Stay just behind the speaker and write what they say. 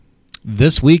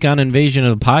This week on Invasion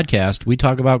of the Podcast, we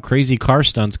talk about crazy car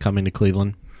stunts coming to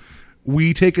Cleveland.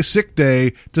 We take a sick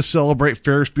day to celebrate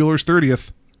Ferris Bueller's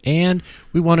 30th. And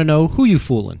we want to know who you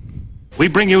fooling. We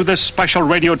bring you this special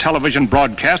radio television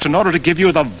broadcast in order to give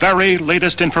you the very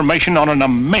latest information on an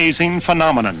amazing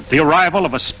phenomenon. The arrival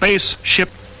of a spaceship.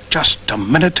 Just a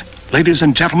minute. Ladies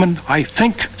and gentlemen, I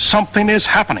think something is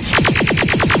happening.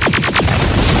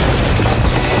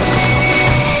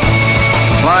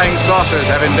 Flying saucers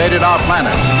have invaded our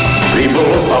planet. People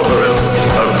of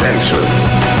Earth, attention.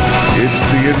 It's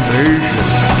the invasion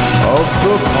of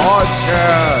the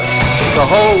podcast. The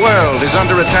whole world is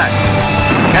under attack.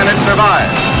 Can it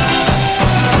survive?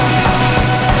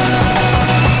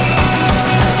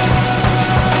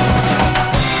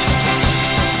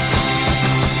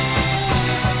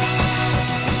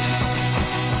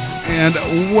 And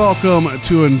welcome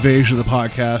to Invasion of the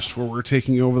Podcast, where we're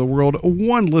taking over the world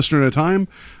one listener at a time.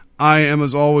 I am,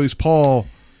 as always, Paul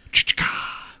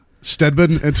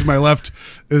Stedman, and to my left,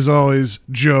 as always,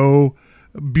 Joe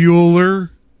Bueller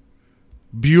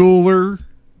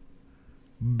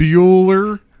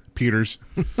Peters.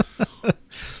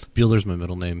 Bueller's my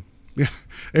middle name. Yeah,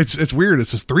 it's weird.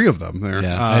 It's just three of them there.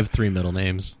 Yeah, I have three middle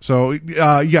names. So,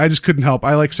 I just couldn't help.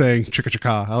 I like saying chicka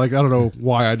chicka. I don't know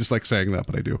why. I just like saying that,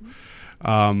 but I do.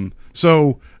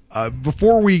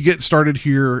 Before we get started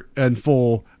here in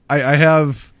full, I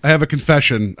have a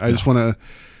confession. I just want to.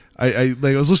 I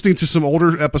was listening to some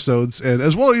older episodes, and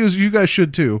as well as you guys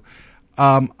should too.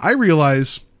 I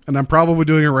realize, and I'm probably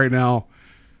doing it right now,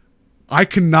 I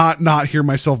cannot not hear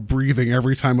myself breathing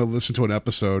every time I listen to an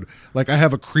episode. Like, I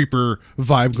have a creeper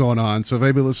vibe going on. So if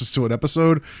anybody listens to an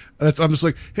episode, I'm just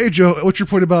like, hey, Joe, what's your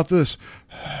point about this?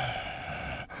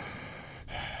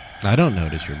 I don't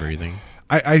notice your breathing.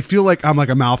 I feel like I'm like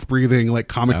a mouth breathing, like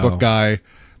comic book guy.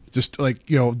 Just like,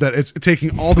 that it's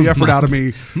taking all the effort out of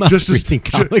me just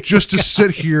to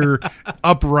sit here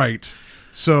upright.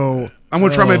 So I'm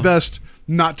going to try my best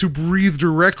not to breathe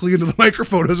directly into the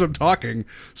microphone as I'm talking.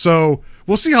 So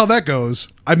we'll see how that goes.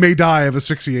 I may die of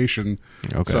asphyxiation.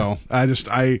 Okay. So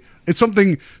it's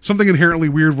something inherently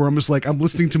weird where I'm just like, I'm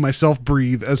listening to myself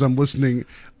breathe as I'm listening.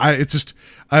 I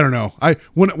don't know.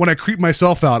 When I creep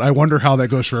myself out, I wonder how that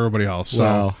goes for everybody else. So,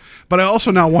 wow. But I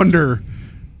also now wonder,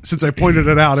 since I pointed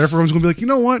it out, everyone's gonna be like, you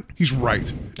know what? He's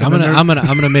right. I'm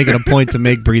gonna make it a point to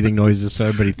make breathing noises so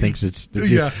everybody thinks it's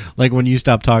you. Like when you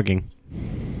stop talking.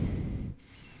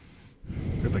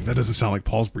 Like, that doesn't sound like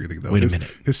Paul's breathing, though. Wait a minute.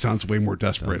 His sounds way more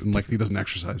desperate and like he doesn't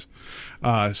exercise.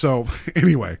 So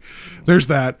anyway, there's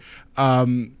that.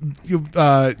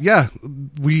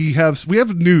 We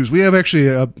have news. We have actually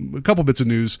a couple bits of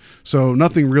news. So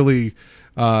nothing really,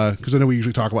 because I know we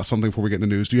usually talk about something before we get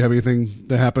into news. Do you have anything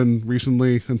that happened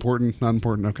recently? Important? Not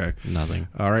important? Okay. Nothing.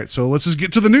 All right. So let's just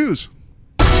get to the news.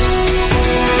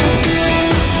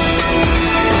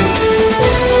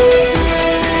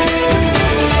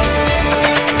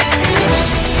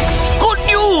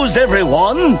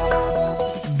 Everyone,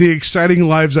 the exciting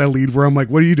lives I lead, where I'm like,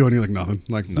 what are you doing? You're like, nothing.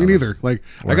 Like, me neither. Like,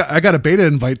 I got a beta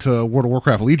invite to World of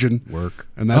Warcraft Legion work,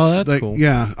 and that's like, cool.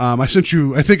 Yeah. I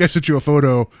think I sent you a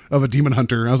photo of a demon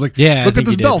hunter. I was like, yeah, look at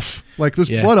this elf, like this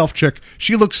blood elf chick.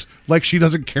 She looks like she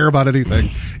doesn't care about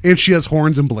anything, and she has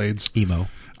horns and blades. Emo.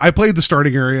 I played the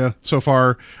starting area so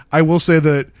far. I will say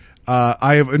that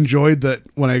I have enjoyed that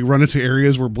when I run into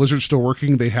areas where Blizzard's still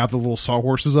working, they have the little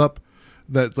sawhorses up.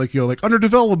 That like under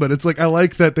development. It's like, I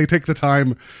like that they take the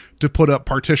time to put up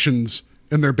partitions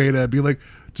in their beta and be like,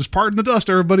 just pardon the dust,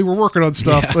 everybody, we're working on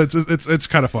stuff. Yeah. It's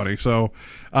kind of funny. So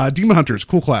Demon Hunters,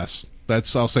 cool class.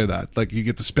 I'll say that. Like, you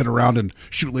get to spin around and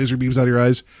shoot laser beams out of your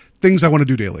eyes. Things I want to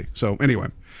do daily. So anyway,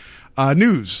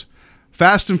 news.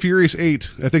 Fast and Furious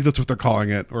 8. I think that's what they're calling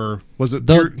it. Or was it?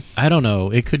 I don't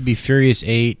know. It could be Furious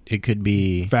 8. It could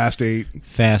be Fast 8.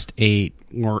 Fast 8.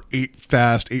 Or 8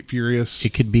 Fast, 8 Furious.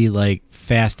 It could be like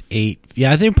Fast 8. Yeah,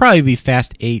 I think it'd probably be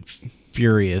Fast 8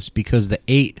 Furious, because the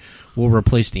 8 will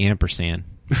replace the ampersand.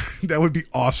 That would be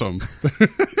awesome.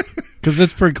 Because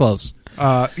it's pretty close.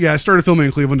 I started filming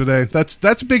in Cleveland today.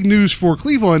 That's big news for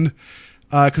Cleveland,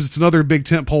 because it's another big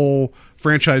tentpole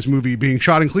franchise movie being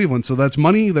shot in Cleveland. So that's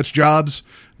money, that's jobs,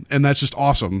 and that's just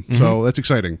awesome. Mm-hmm. So that's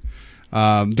exciting.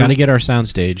 Got to get our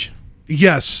soundstage.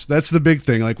 Yes, that's the big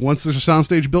thing. Like, once there's a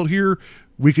soundstage built here,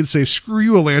 we can say, screw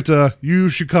you, Atlanta, you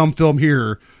should come film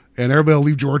here, and everybody will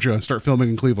leave Georgia and start filming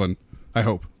in Cleveland. I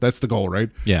hope. That's the goal, right?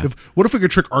 Yeah. What if we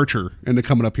could trick Archer into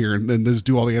coming up here and just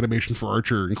do all the animation for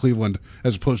Archer in Cleveland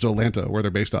as opposed to Atlanta, where they're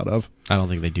based out of? I don't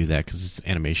think they do that because this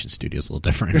animation studio is a little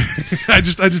different. I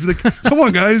just be like, come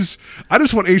on, guys. I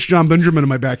just want H. John Benjamin in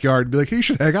my backyard and be like, hey, you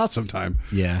should hang out sometime.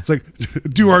 Yeah. It's like,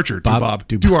 do Archer, do Bob.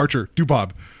 Do Archer, do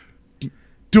Bob.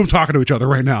 do them talking to each other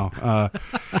right now.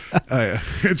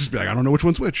 It's just be like, I don't know which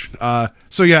one's which.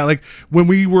 So yeah, like when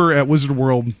we were at Wizard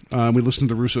World, we listened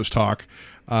to the Russos talk.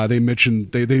 They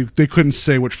mentioned they couldn't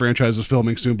say which franchise was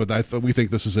filming soon, but we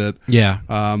think this is it. Yeah.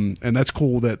 And that's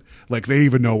cool that like they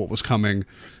even know what was coming,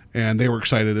 and they were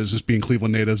excited as just being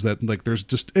Cleveland natives that like there's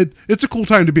just it's a cool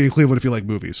time to be in Cleveland if you like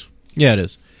movies. Yeah, it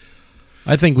is.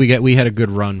 I think we had a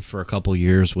good run for a couple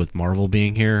years with Marvel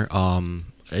being here.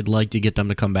 I'd like to get them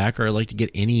to come back, or I'd like to get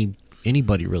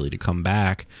anybody really to come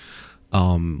back.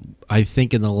 I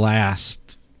think in the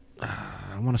last,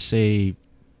 I want to say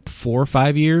 4 or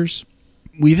 5 years,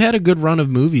 we've had a good run of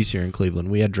movies here in Cleveland.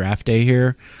 We had Draft Day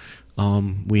here.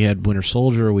 We had Winter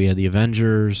Soldier. We had The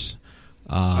Avengers.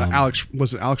 Alex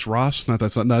Ross?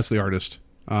 That's the artist.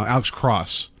 Alex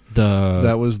Cross.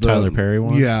 That was the Tyler Perry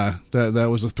one. Yeah, that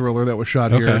was a thriller that was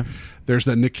shot here. There's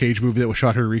that Nick Cage movie that was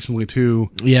shot here recently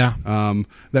too. Yeah.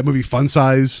 That movie Fun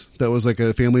Size, that was like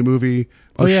a family movie.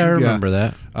 I remember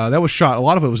that. That was shot. A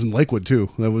lot of it was in Lakewood too.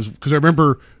 That was because I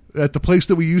remember at the place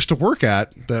that we used to work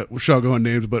at, that shall go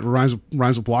unnamed, but rhymes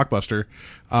with Blockbuster,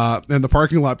 and the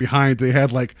parking lot behind, they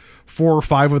had like 4 or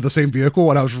 5 of the same vehicle,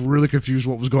 and I was really confused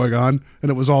what was going on, and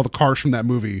it was all the cars from that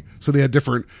movie. So they had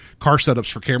different car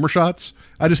setups for camera shots.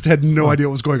 I just had no idea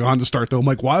what was going on to start, though. I'm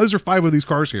like, why is there 5 of these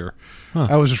cars here?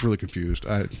 I was just really confused.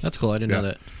 That's cool. I didn't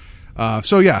know that.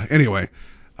 So yeah, anyway.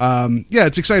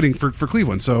 It's exciting for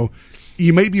Cleveland. So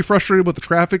you might be frustrated with the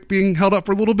traffic being held up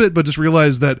for a little bit, but just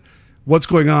realize that what's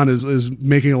going on is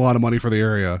making a lot of money for the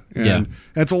area. And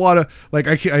it's a lot of, like,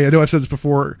 I know I've said this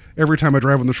before, every time I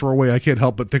drive on the Shoreway, I can't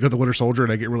help but think of the Winter Soldier,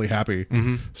 and I get really happy.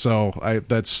 Mm-hmm. So I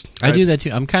do that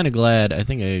too. I'm kind of glad. I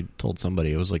think I told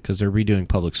somebody, it was like, because they're redoing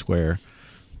Public Square,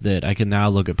 that I can now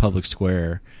look at Public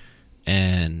Square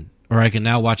or I can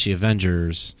now watch the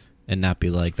Avengers and not be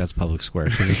like, that's Public Square,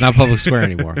 because it's not Public Square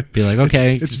anymore. Be like,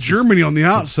 okay, it's Germany on the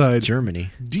outside,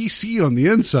 Germany, DC on the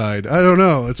inside. I don't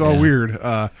know. It's all weird.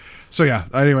 So yeah.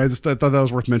 Anyway, I thought that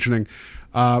was worth mentioning.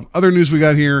 Other news we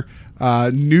got here: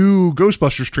 new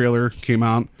Ghostbusters trailer came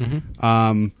out.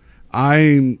 Mm-hmm.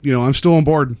 I'm still on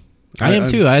board. I am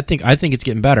too. I think it's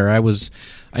getting better. I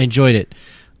enjoyed it.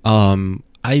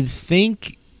 I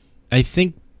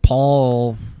think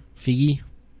Paul Feige,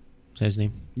 is that his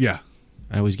name? Yeah.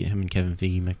 I always get him and Kevin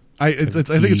Feige. I think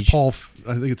it's Paul.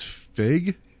 I think it's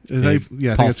Feig.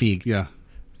 Paul Feig. Yeah.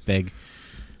 Feig.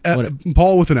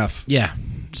 Paul with an F. Yeah.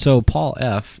 So Paul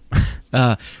F.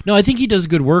 No, I think he does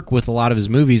good work with a lot of his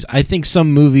movies. I think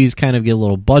some movies kind of get a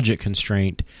little budget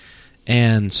constraint,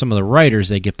 and some of the writers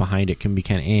they get behind it can be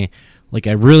kind of eh. Like,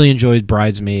 I really enjoyed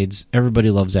Bridesmaids. Everybody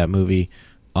loves that movie.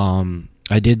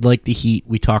 I did like The Heat.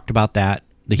 We talked about that.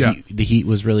 The Heat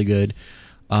was really good.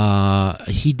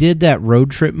 He did that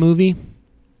road trip movie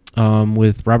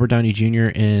with Robert Downey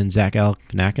Jr. and Zach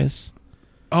Galifianakis.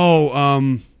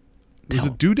 Was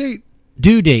it Due Date?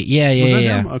 Due Date, yeah.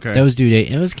 Him? Okay, that was Due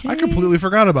Date. It was. I completely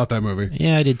forgot about that movie.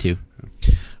 Yeah, I did too.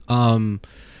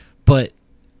 But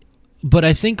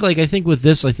I think with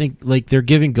this, I think like they're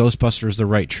giving Ghostbusters the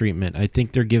right treatment. I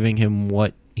think they're giving him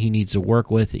what he needs to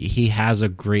work with. He has a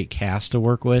great cast to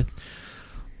work with.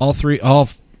 All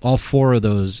 4 of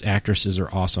those actresses are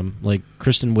awesome. Like,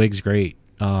 Kristen Wiig's great.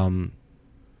 Melissa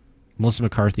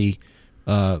McCarthy,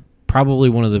 probably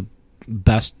one of the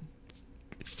best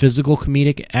physical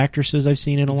comedic actresses I've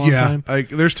seen in a long time.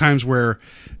 There's times where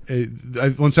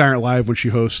on Saturday Night Live when she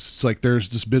hosts, it's like there's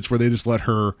just bits where they just let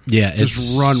her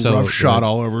just run so roughshod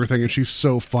all over everything, and she's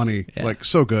so funny, like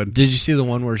so good. Did you see the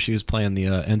one where she was playing the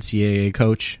NCAA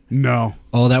coach? No.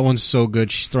 Oh, that one's so good.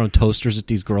 She's throwing toasters at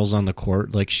these girls on the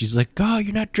court. Like, she's like, "Oh,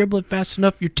 you're not dribbling fast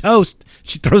enough. You're toast."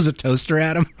 She throws a toaster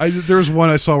at him. There was one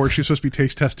I saw where she's supposed to be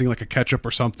taste testing like a ketchup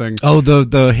or something. Oh,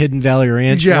 the Hidden Valley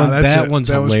Ranch. Yeah, one? that one's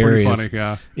that hilarious. Was pretty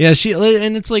funny. Yeah.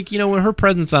 And it's like, when her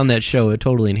presence on that show, it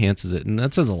totally enhances it, and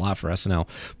that says a lot for SNL.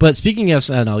 But speaking of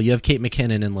SNL, you have Kate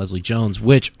McKinnon and Leslie Jones,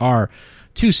 which are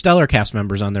 2 stellar cast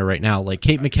members on there right now. Like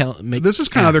Kate McKinnon. This is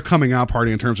kind of their coming out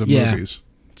party in terms of movies.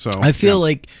 So I feel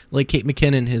like Kate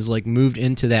McKinnon has like moved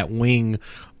into that wing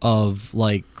of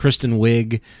like Kristen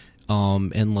Wiig,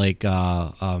 and like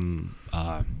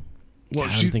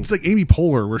she's like Amy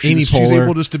Poehler, where she's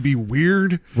able just to be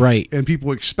weird, right? And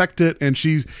people expect it, and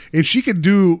she can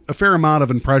do a fair amount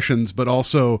of impressions, but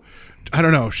also, I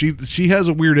don't know, she has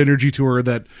a weird energy to her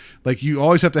that, like, you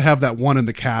always have to have that one in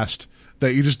the cast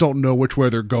that you just don't know which way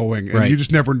they're going, and you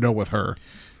just never know with her.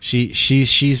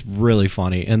 She's really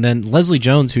funny. And then Leslie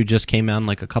Jones, who just came on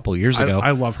like a couple years ago.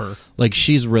 I love her. Like,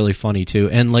 she's really funny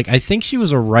too. And like, I think she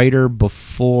was a writer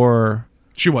before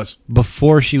She was.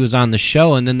 before she was on the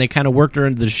show, and then they kind of worked her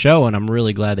into the show, and I'm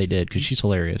really glad they did because she's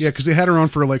hilarious. Yeah, because they had her on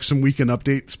for like some weekend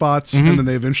update spots, and then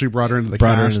they eventually brought her into the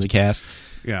Brought her cast. into the cast.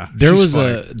 Yeah, There she's was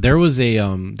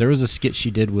fine. a skit she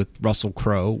did with Russell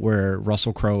Crowe where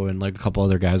Russell Crowe and like a couple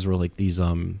other guys were like these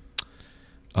Russian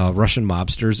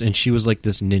mobsters, and she was like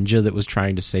this ninja that was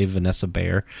trying to save Vanessa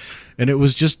Bayer, and it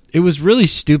was really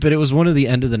stupid. It was one of the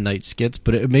end of the night skits,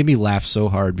 but it made me laugh so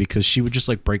hard because she would just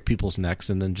like break people's necks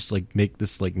and then just like make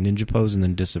this like ninja pose and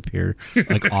then disappear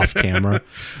like off camera.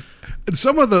 And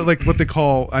some of the like what they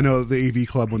call, I know the AV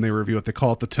Club when they review it, they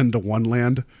call it the 10-to-1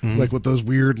 land, like with those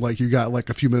weird like you got like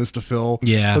a few minutes to fill.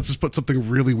 Yeah. Let's just put something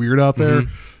really weird out there.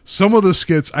 Some of the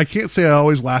skits, I can't say I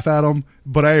always laugh at them,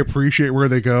 but I appreciate where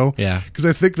they go. Yeah. Because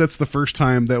I think that's the first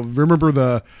time that remember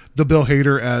the Bill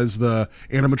Hader as the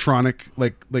animatronic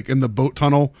like in the boat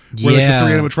tunnel where like the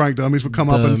 3 animatronic dummies would come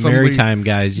up and somebody, Maritime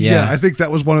guys. Yeah, I think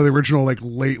that was one of the original like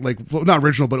late like well, not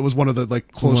original, but it was one of the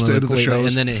like close One to of end of the shows.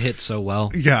 and then it hit so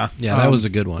well. Yeah. Yeah, that was a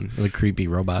good one. The creepy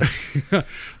robots.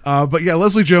 But yeah,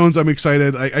 Leslie Jones, I'm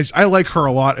excited. I like her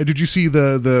a lot. Did you see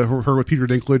her with Peter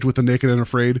Dinklage with the Naked and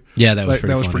Afraid? Yeah, that was Like,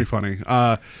 pretty pretty funny.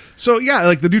 So yeah,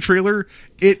 like the new trailer,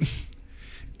 it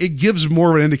gives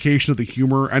more of an indication of the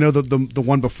humor. I know that the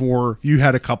one before you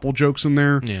had a couple jokes in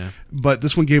there, Yeah. but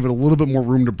this one gave it a little bit more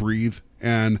room to breathe,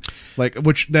 and like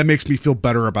which that makes me feel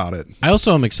better about it. I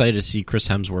also am excited to see Chris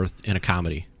Hemsworth in a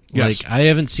comedy. Yes. Like I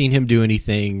haven't seen him do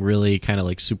anything really kind of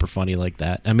like super funny like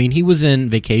that. I mean, he was in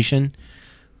Vacation,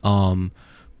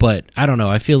 but I don't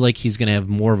know. I feel like he's going to have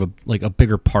more of a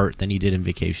bigger part than he did in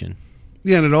Vacation.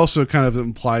 Yeah, and it also kind of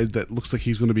implied that looks like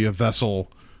he's going to be a vessel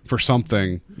for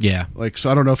something. Yeah. Like, so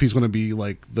I don't know if he's going to be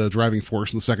like the driving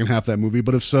force in the second half of that movie,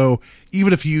 but if so,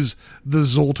 even if he's the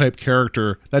Zol type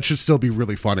character, that should still be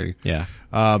really funny. Yeah.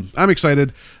 I'm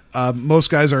excited. Most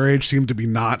guys our age seem to be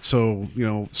not, so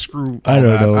screw all I don't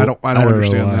that. know. I don't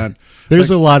understand know why. that.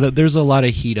 There's a lot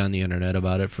of heat on the internet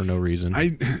about it for no reason.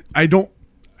 I know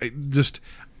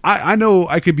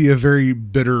I could be a very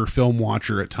bitter film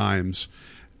watcher at times,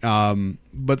 but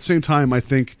at the same time, I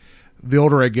think the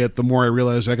older I get, the more I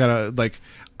realize I gotta like.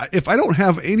 If I don't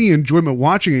have any enjoyment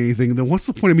watching anything, then what's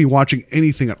the point of me watching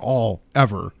anything at all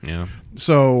ever? Yeah.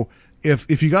 So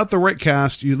if you got the right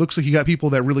cast, it looks like you got people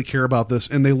that really care about this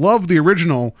and they love the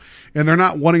original, and they're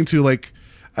not wanting to like.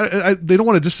 They don't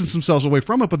want to distance themselves away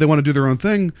from it, but they want to do their own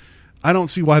thing. I don't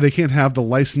see why they can't have the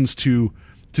license to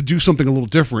do something a little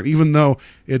different, even though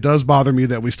it does bother me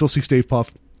that we still see Stay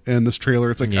Puft in this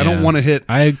trailer. It's like, I don't want to hit.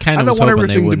 I kind of was hoping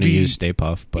they wouldn't have used Stay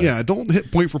Puft, but yeah, don't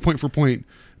hit point for point for point.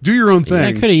 Do your own thing.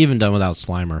 I could have even done without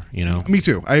Slimer, Me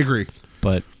too. I agree.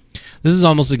 But this is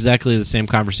almost exactly the same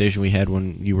conversation we had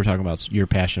when you were talking about your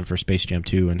passion for Space Jam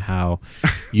 2 and how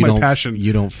you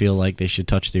you don't feel like they should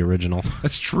touch the original.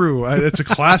 That's true. It's a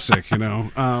classic,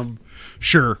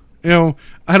 Sure.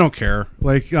 I don't care.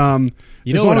 Like,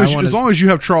 as long as you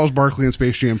have Charles Barkley in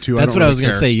Space Jam 2, that's I don't what I was really going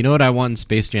to care. say. You know what I want in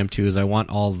Space Jam 2 is I want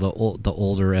all the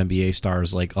older NBA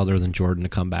stars, like other than Jordan, to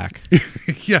come back.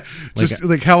 Yeah, just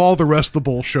like how all the rest of the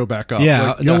Bulls show back up.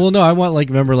 Yeah, Like, no, I want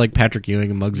remember Patrick Ewing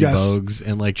and Muggsy Yes. Bogues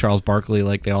and Charles Barkley,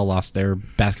 they all lost their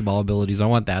basketball abilities. I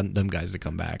want them guys to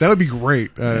come back. that would be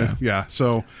great. Yeah.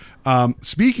 So,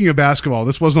 speaking of basketball,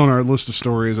 this wasn't on our list of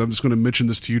stories. I'm just going to mention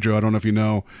this to you, Joe. I don't know if you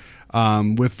know,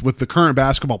 with the current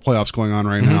basketball playoffs going on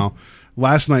right now.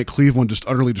 Last night, Cleveland just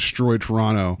utterly destroyed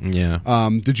Toronto. Yeah.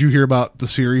 Did you hear about the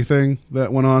Siri thing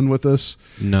that went on with this?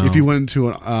 No. If you went into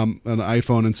an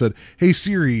iPhone and said, "Hey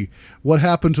Siri, what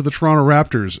happened to the Toronto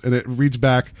Raptors?" and it reads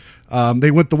back,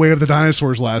 "They went the way of the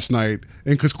dinosaurs last night,"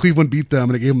 and because Cleveland beat them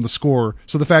and it gave them the score.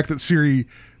 So the fact that Siri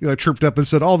chirped up and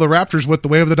said, "Oh, the Raptors went the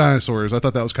way of the dinosaurs," I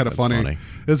thought that was kind of funny.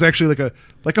 It's actually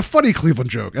like a funny Cleveland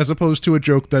joke as opposed to a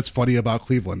joke that's funny about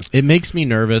Cleveland. It makes me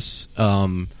nervous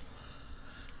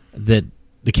that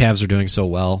the Cavs are doing so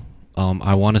well.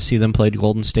 I want to see them play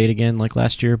Golden State again like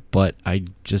last year, but I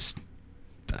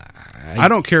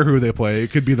don't care who they play.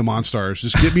 It could be the Monstars.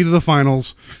 Just get me to the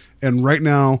finals. And right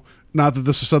now, not that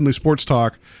this is suddenly sports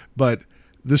talk, but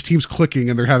this team's clicking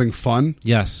and they're having fun.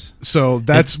 Yes. So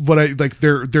that's what I like.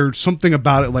 There's something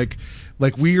about it. Like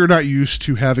we are not used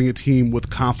to having a team with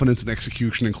confidence and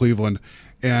execution in Cleveland.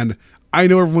 And I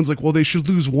know everyone's like, well, they should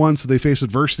lose one so they face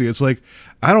adversity. It's like,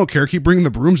 I don't care. Keep bringing the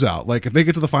brooms out. Like, if they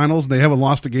get to the finals and they haven't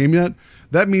lost a game yet,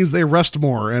 that means they rest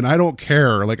more. And I don't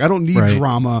care. Like, I don't need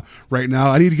drama right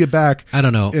now. I need to get back. I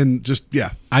don't know. And just,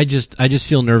 yeah. I just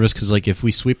feel nervous because, if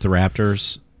we sweep the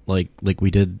Raptors, like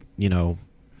we did, the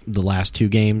last two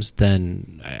games,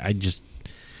 then I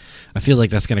feel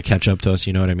like that's going to catch up to us.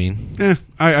 You know what I mean?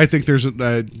 I think there's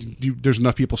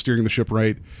enough people steering the ship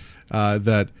right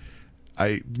that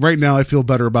right now I feel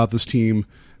better about this team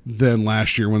than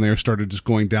last year when they started just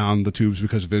going down the tubes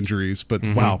because of injuries. But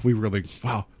wow,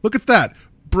 look at that.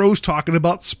 Bros talking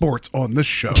about sports on this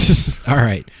show. All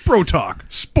right. Bro talk,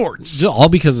 sports. All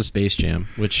because of Space Jam,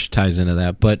 which ties into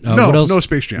that. But No, what else, no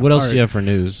Space Jam. What else All do you right. have for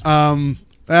news?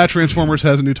 Transformers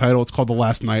has a new title. It's called The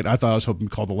Last Night. I thought I was hoping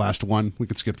called The Last One. We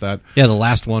could skip that. Yeah, the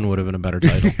last one would have been a better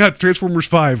title. Yeah, Transformers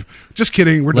 5. Just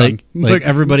kidding. We're done. Like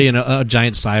everybody in a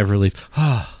giant sigh of relief.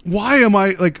 Why am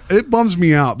I it bums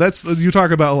me out. That's you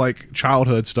talk about like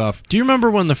childhood stuff. Do you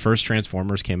remember when the first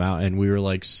Transformers came out and we were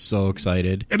like so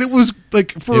excited? And it was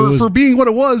like for being what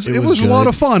it was a lot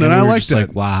of fun and I we were liked just it.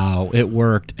 Like, wow, it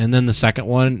worked. And then the second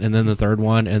one and then the third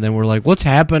one and then we're like, what's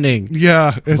happening?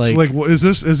 Yeah, it's like what, is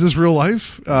this real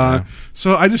life? Yeah.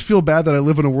 So I just feel bad that I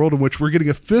live in a world in which we're getting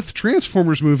a 5th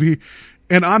Transformers movie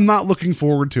and I'm not looking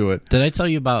forward to it. Did I tell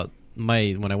you about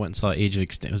when I went and saw Age of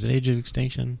Extinction? Was it Age of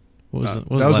Extinction? What was it?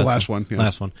 That was the last one. Yeah.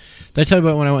 Last one. Did I tell you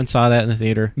about when I went and saw that in the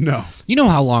theater? No. You know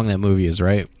how long that movie is,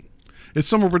 right? It's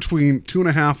somewhere between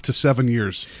 2.5 to 7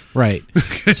 years. Right.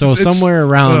 So somewhere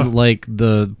around like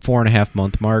the 4.5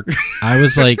 month mark, I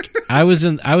was like, I was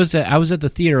at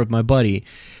the theater with my buddy,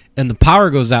 and the power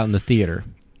goes out in the theater.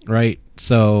 Right.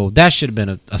 So that should have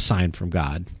been a sign from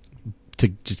God to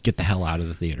just get the hell out of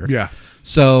the theater. Yeah.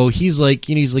 So he's like,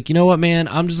 you know what, man?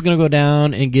 I'm just gonna go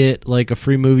down and get like a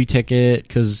free movie ticket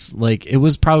because like it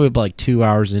was probably like 2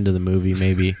 hours into the movie,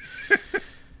 maybe.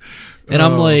 And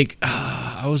I'm like,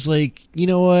 I was like, you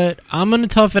know what? I'm gonna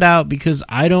tough it out because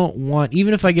I don't want,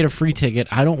 even if I get a free ticket,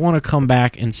 I don't want to come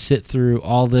back and sit through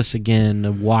all this again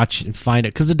and watch and find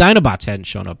it because the Dinobots hadn't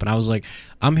shown up, and I was like,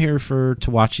 I'm here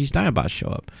to watch these Dinobots show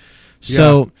up.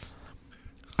 So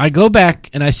I go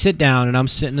back and I sit down and I'm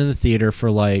sitting in the theater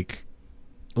for like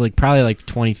probably like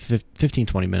 15,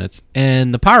 20 minutes.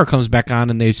 And the power comes back on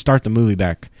and they start the movie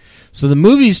back. So the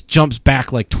movie jumps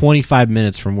back like 25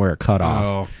 minutes from where it cut off.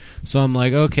 Oh. So I'm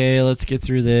like, okay, let's get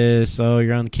through this. Oh,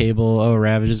 you're on the cable. Oh,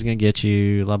 Ravage is going to get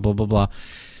you. Blah, blah, blah, blah.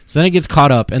 So then it gets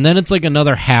caught up. And then it's like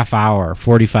another half hour,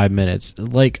 45 minutes.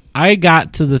 Like I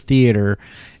got to the theater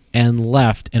and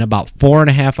left in about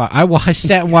 4.5 hours. I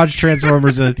sat and watched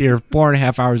Transformers in the theater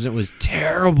 4.5 hours. It was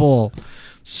terrible.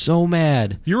 So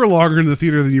mad. You were longer in the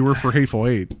theater than you were for Hateful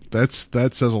Eight. That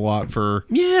says a lot for...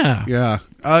 Yeah.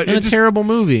 And a terrible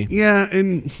movie. Yeah,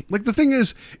 and like the thing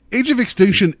is, Age of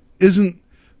Extinction isn't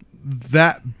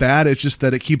that bad. It's just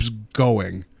that it keeps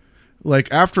going.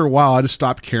 Like after a while, I just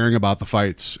stopped caring about the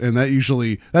fights, and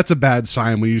that's a bad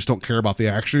sign when you just don't care about the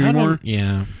action anymore.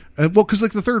 Yeah. Well, because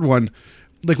like the third one,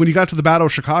 like when you got to the Battle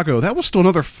of Chicago, that was still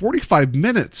another 45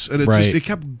 minutes, and it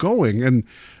kept going. And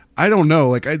I don't know,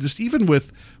 like I just, even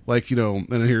with like, and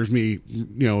here's me,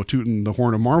 tooting the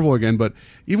horn of Marvel again, but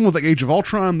even with like Age of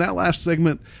Ultron, that last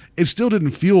segment, it still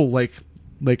didn't feel like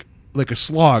a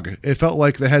slog. It felt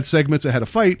like they had segments that had a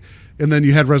fight, and then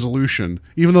you had resolution,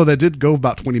 even though that did go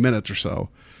about 20 minutes or so.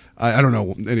 I don't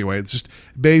know. Anyway, it's just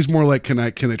Bay's more like, can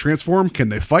they transform? Can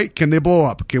they fight? Can they blow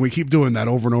up? Can we keep doing that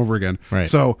over and over again? Right.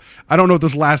 So I don't know what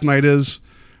this Last Night is.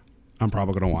 I'm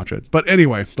probably going to watch it. But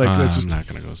anyway, like I'm not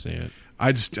going to go see it.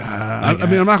 I just, I'm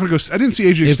not going to go. I didn't see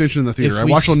Age of Extinction in the theater. I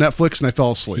watched it on Netflix and I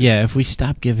fell asleep. Yeah, if we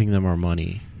stop giving them our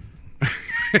money.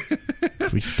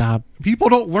 If we stop. People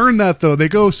don't learn that though. They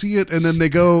go see it and then they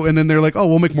go and then they're like, oh,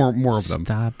 we'll make more of them.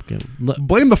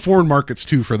 Blame the foreign markets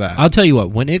too for that. I'll tell you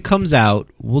what, when it comes out,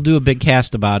 we'll do a big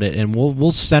cast about it, and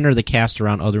we'll center the cast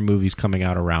around other movies coming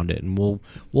out around it, and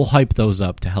we'll hype those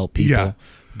up to help people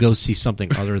go see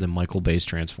something other than Michael Bay's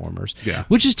Transformers. Yeah.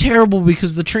 Which is terrible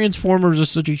because the Transformers are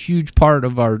such a huge part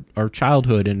of our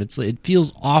childhood, and it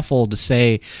feels awful to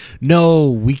say, no,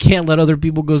 we can't let other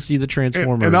people go see the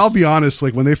Transformers. And I'll be honest,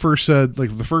 like when they first said,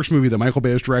 like the first movie that Michael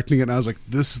Bay is directing it, and I was like,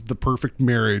 this is the perfect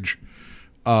marriage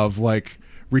of like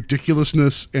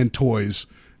ridiculousness and toys.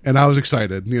 And I was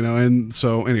excited, and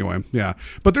so anyway, yeah.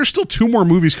 But there's still 2 more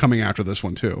movies coming after this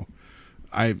one too.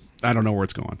 I don't know where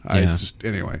it's going.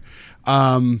 Anyway,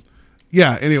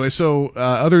 so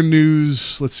other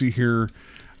news, let's see here.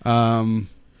 I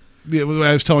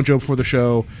was telling Joe before the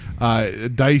show,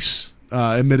 DICE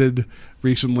admitted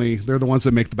recently, they're the ones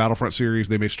that make the Battlefront series.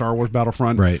 They made Star Wars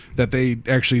Battlefront. Right. That they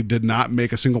actually did not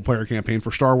make a single player campaign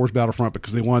for Star Wars Battlefront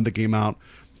because they wanted the game out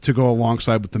to go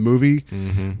alongside with the movie.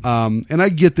 Mm-hmm. And I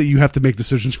get that you have to make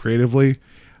decisions creatively.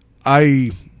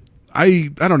 I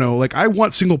don't know. Like I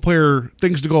want single player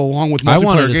things to go along with multiplayer games. I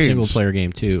wanted a single player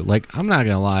game too. Like I'm not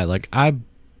gonna lie. Like I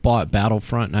bought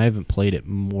Battlefront and I haven't played it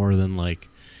more than like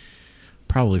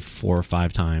probably 4 or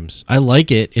 5 times. I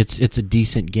like it. It's a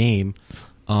decent game.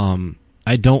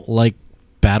 I don't like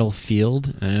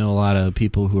Battlefield. I know a lot of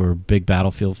people who are big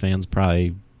Battlefield fans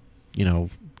probably,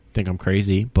 think I'm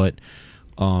crazy, but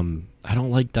I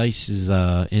don't like DICE's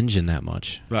engine that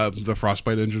much. The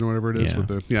Frostbite engine or whatever it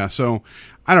is. Yeah. So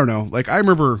I don't know. Like I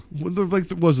remember,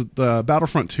 was it the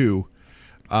Battlefront 2?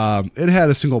 It had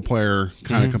a single player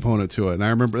kind of component to it, and I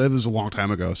remember it was a long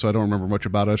time ago, so I don't remember much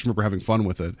about it. I just remember having fun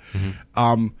with it.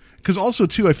 Because also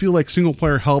too, I feel like single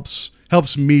player helps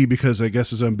me because I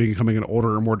guess as I'm becoming an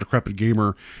older and more decrepit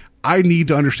gamer, I need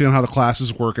to understand how the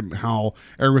classes work and how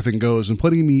everything goes, and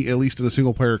putting me at least in a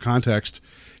single player context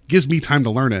gives me time to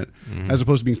learn it, as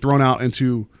opposed to being thrown out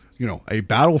into, a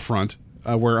Battlefront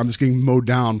where I'm just getting mowed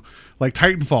down. Like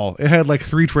Titanfall, it had like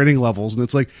 3 training levels, and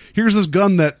it's like, here's this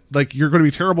gun that like you're going to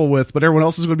be terrible with, but everyone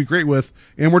else is going to be great with,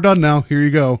 and we're done now. Here you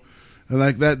go. And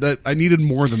like that I needed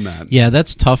more than that. Yeah,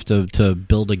 that's tough to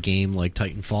build a game like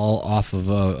Titanfall off of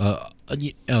a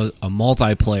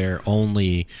multiplayer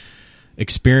only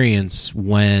experience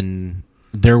when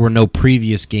there were no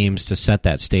previous games to set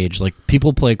that stage. Like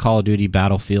people play Call of Duty,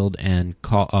 Battlefield, and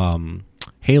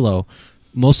Halo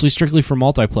mostly strictly for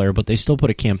multiplayer, but they still put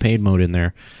a campaign mode in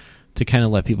there to kind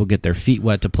of let people get their feet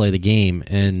wet to play the game.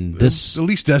 And this, at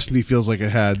least Destiny feels like it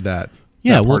had that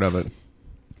part of it.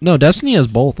 No, Destiny has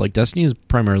both. Like Destiny is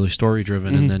primarily story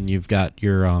driven, and then you've got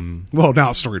your well,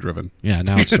 now it's story driven. Yeah,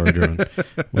 now it's story driven.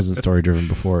 It wasn't story driven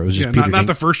before. It was just not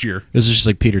the first year. It was just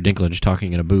like Peter Dinklage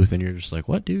talking in a booth, and you're just like,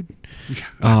 "What, dude?"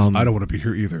 I don't want to be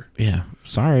here either. Yeah,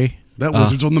 sorry. That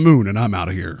wizard's on the moon, and I'm out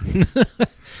of here.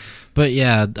 But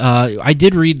yeah, I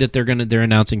did read that they're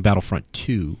announcing Battlefront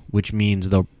 2, which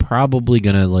means they're probably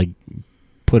gonna like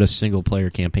put a single player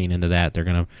campaign into that. They're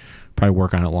gonna probably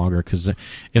work on it longer, because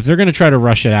if they're gonna try to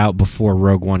rush it out before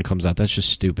Rogue One comes out, that's just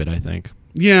stupid, I think.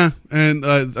 Yeah, and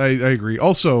I agree.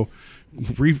 Also,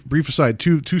 brief aside,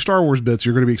 two Star Wars bits.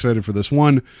 You're going to be excited for this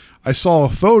one. I saw a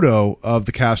photo of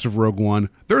the cast of Rogue One.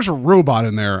 There's a robot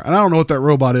in there, and I don't know what that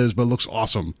robot is, but it looks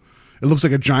awesome. It looks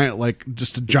like a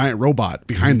giant robot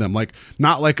behind them, like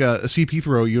not like a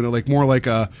CP-3, like more like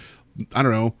a, I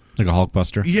don't know, like a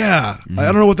Hulkbuster. Yeah, I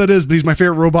don't know what that is, but he's my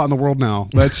favorite robot in the world now.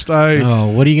 What are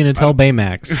you going to tell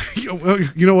Baymax?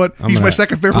 You know what? He's my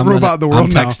second favorite robot in the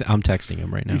world now. I'm texting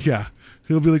him right now. Yeah.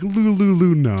 He'll be like,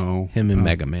 Lulu, no. Him and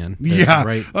Mega Man. Yeah.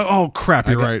 Right. Oh, crap,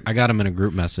 you're right. I got him in a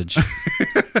group message.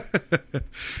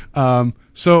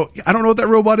 So, I don't know what that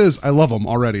robot is. I love him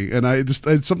already. And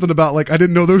it's something about, like, I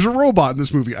didn't know there was a robot in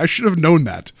this movie. I should have known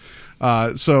that.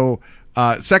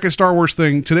 Second Star Wars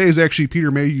thing. Today is actually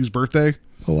Peter Mayhew's birthday.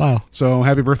 Oh, wow. So,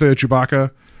 happy birthday to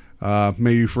Chewbacca.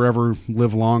 May you forever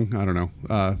live long. I don't know.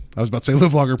 I was about to say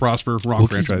live long or prosper. Wrong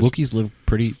franchise. Wookiees live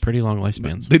pretty long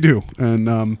lifespans. They do.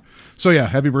 And so yeah,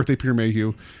 happy birthday, Peter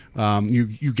Mayhew.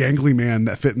 You gangly man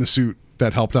that fit in the suit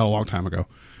that helped out a long time ago.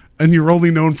 And you're only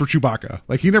known for Chewbacca.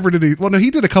 Like he never did well, no, he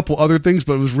did a couple other things,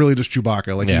 but it was really just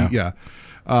Chewbacca. Like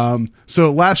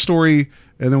so last story,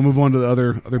 and then we'll move on to the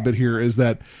other bit here, is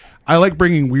that I like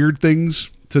bringing weird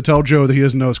things to tell Joe that he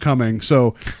doesn't know is coming.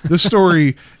 So this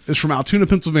story is from Altoona,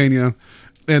 Pennsylvania,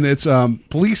 and it's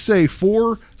police say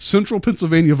 4 central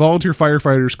Pennsylvania volunteer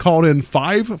firefighters called in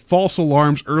 5 false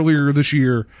alarms earlier this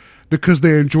year because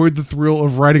they enjoyed the thrill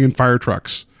of riding in fire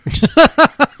trucks.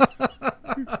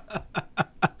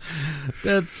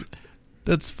 That's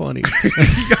funny.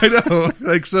 I know.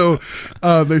 Like so,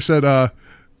 they said the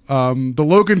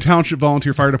Logan Township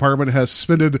Volunteer Fire Department has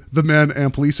suspended the men,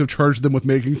 and police have charged them with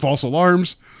making false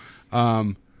alarms.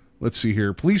 Let's see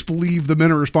here. Police believe the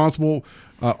men are responsible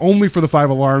only for the 5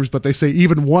 alarms, but they say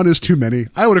even 1 is too many.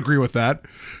 I would agree with that.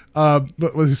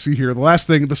 But let's see here. The last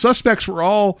thing, the suspects were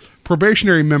all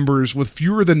probationary members with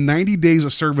fewer than 90 days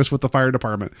of service with the fire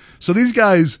department. So these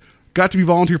guys got to be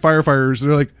volunteer firefighters.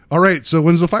 They're like, all right, so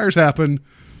when's the fires happen?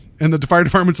 And the fire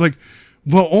department's like,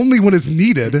 well, only when it's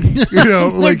needed.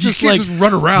 Like you can't just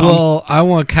run around. Well, I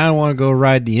kind of want to go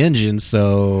ride the engine,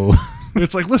 so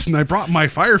it's like, listen, I brought my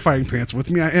firefighting pants with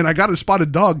me, and I got a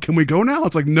spotted dog. Can we go now?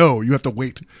 It's like, no, you have to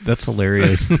wait. That's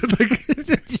hilarious. Yeah,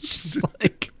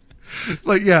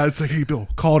 it's like, hey, Bill,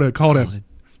 call it in.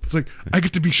 It's like, I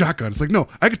get to be shotgun. It's like, no,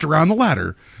 I get to ride on the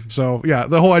ladder. So, yeah,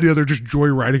 the whole idea they're just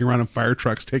joyriding around in fire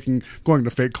trucks, going to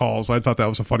fake calls. I thought that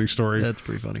was a funny story. That's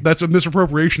pretty funny. That's a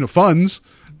misappropriation of funds.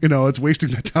 It's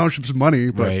wasting the township's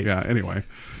money. But, right. Yeah, anyway.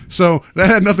 So, that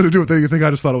had nothing to do with anything.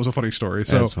 I just thought it was a funny story.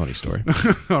 So, that's a funny story.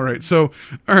 All right.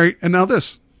 And now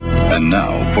this. And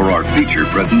now for our feature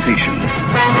presentation.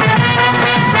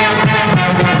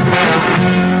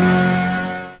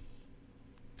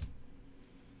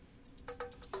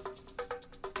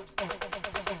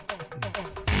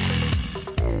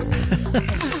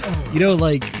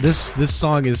 Like this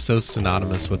song is so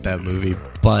synonymous with that movie,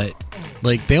 but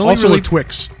like they only also really with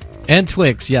Twix and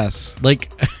Twix, yes.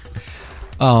 Like,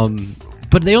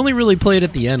 But they only really play it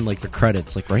at the end, like the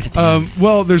credits, like right at the end.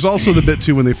 Well, there's also the bit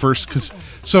too when they first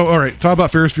all right, talk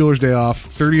about Ferris Bueller's Day Off,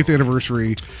 30th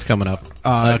anniversary. It's coming up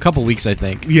a couple weeks, I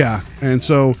think. Yeah, and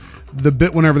so the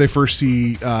bit whenever they first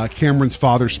see Cameron's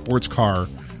father's sports car,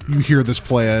 you hear this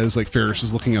play as like Ferris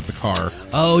is looking at the car.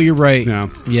 Oh, you're right. Yeah.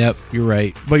 Yep, you're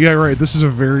right. But yeah, right. This is a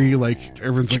very like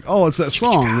everyone's like, oh, it's that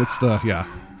song. It's the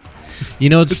You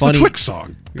know, it's funny. The Twix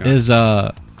song. Yeah. Is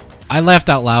I laughed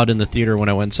out loud in the theater when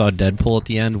I went and saw Deadpool at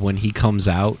the end when he comes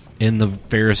out in the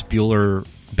Ferris Bueller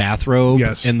bathrobe.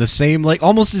 Yes. In the same, like,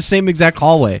 almost the same exact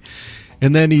hallway.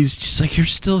 And then he's just like, "You're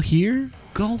still here?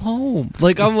 Go home."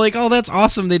 Like, I'm like, "Oh, that's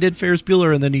awesome. They did Ferris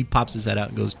Bueller." And then he pops his head out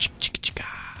and goes,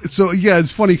 "Chick-chick-chick-ah." So yeah,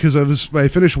 it's funny because I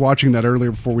finished watching that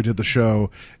earlier before we did the show,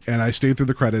 and I stayed through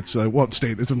the credits.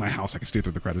 It's in my house. I can stay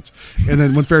through the credits. And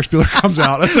then when Ferris Bueller comes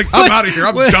out, it's like, I'm out of here.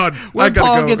 I'm done. When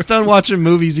Paul gets done watching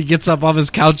movies, he gets up off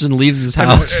his couch and leaves his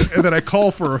house. And then I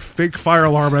call for a fake fire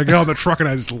alarm, and I get on the truck and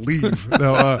I just leave.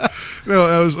 I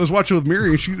was watching with Mary,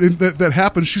 and that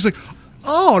happens. She's like,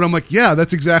 "Oh," and I'm like, "Yeah,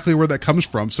 that's exactly where that comes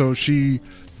from." So she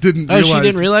didn't realize. She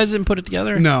didn't realize it and put it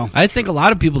together? No. I think a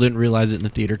lot of people didn't realize it in the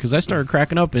theater because I started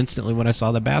cracking up instantly when I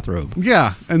saw the bathrobe.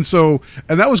 Yeah, and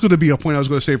that was going to be a point I was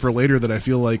going to say for later, that I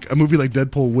feel like a movie like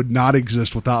Deadpool would not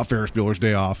exist without Ferris Bueller's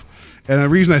Day Off. And the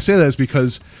reason I say that is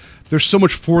because there's so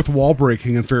much fourth wall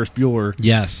breaking in Ferris Bueller.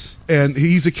 Yes. And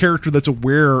he's a character that's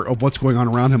aware of what's going on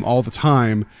around him all the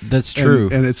time. That's true.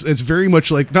 And it's very much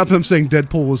like, not that I'm saying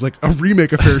Deadpool was like a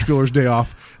remake of Ferris Bueller's Day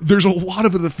Off. There's a lot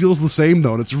of it that feels the same,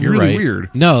 though, and it's really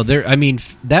weird. No,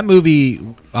 that movie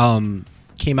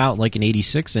came out like in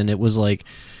 '86, and it was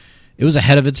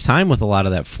ahead of its time with a lot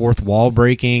of that fourth wall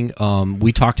breaking.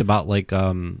 We talked about like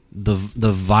the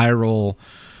viral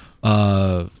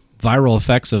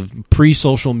effects of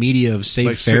pre-social media of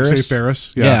Save Ferris. Save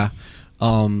Ferris, yeah.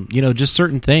 Just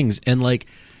certain things. And like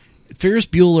Ferris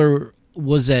Bueller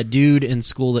was that dude in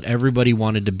school that everybody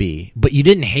wanted to be, but you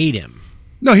didn't hate him.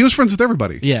 No, he was friends with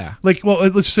everybody. Yeah. Like, well,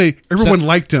 let's say everyone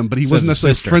liked him, but he wasn't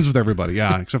necessarily sister. friends with everybody.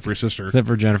 Yeah, except for his sister. Except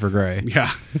for Jennifer Grey.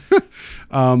 Yeah.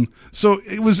 So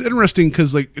it was interesting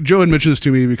because, like, Joe had mentioned this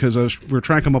to me because we were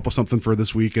trying to come up with something for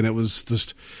this week, and it was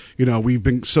just, we've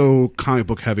been so comic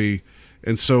book heavy,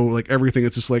 and so, like, everything,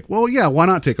 it's just like, well, yeah, why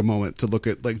not take a moment to look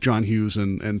at, like, John Hughes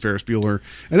and Ferris Bueller?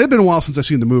 And it had been a while since I've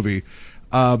seen the movie.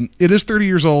 It is 30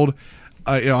 years old.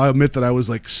 I admit that I was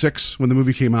like 6 when the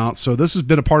movie came out, so this has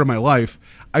been a part of my life.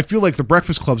 I feel like The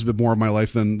Breakfast Club's been more of my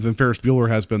life than Ferris Bueller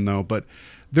has been, though. But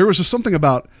there was just something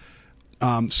about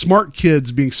smart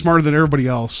kids being smarter than everybody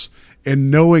else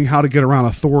and knowing how to get around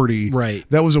authority. Right.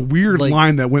 That was a weird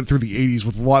line that went through the 80s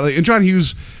with a lot. And John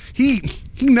Hughes, he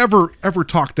never ever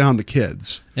talked down to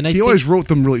kids. And he always wrote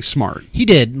them really smart. He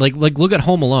did. Like look at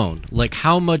Home Alone. Like,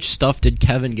 how much stuff did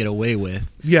Kevin get away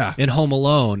with? Yeah. In Home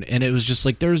Alone, and it was just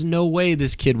like, there's no way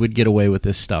this kid would get away with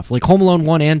this stuff. Like Home Alone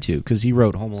 1 and 2, because he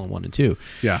wrote Home Alone 1 and 2.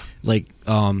 Yeah. Like,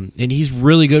 and he's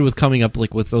really good with coming up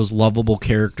like with those lovable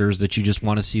characters that you just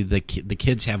want to see the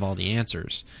kids have all the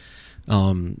answers.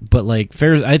 But like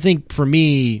I think for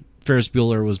me, Ferris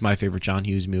Bueller was my favorite John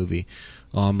Hughes movie.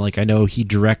 Like, I know he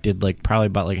directed like probably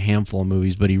about like a handful of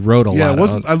movies, but he wrote a lot. Yeah, it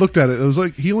wasn't. I looked at it. It was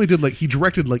like he only did like, he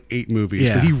directed like 8 movies,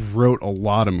 yeah, but he wrote a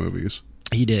lot of movies.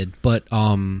 He did, but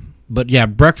yeah,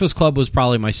 Breakfast Club was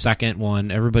probably my second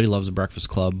one. Everybody loves The Breakfast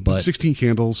Club, but 16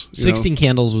 Candles. 16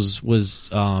 Candles was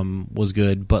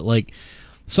good, but like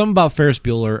something about Ferris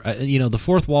Bueller, the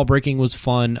fourth wall breaking was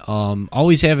fun.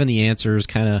 Always having the answers,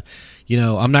 kind of,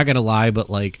 I'm not gonna lie, but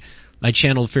like, I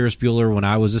channeled Ferris Bueller when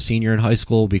I was a senior in high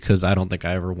school because I don't think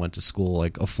I ever went to school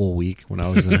like a full week when I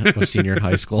was a senior in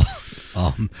high school.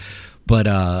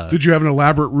 But did you have an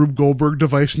elaborate Rube Goldberg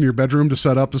device in your bedroom to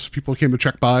set up as people came to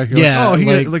check by? You're yeah, like,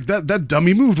 he like that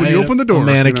dummy moved when you opened the door. A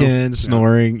mannequin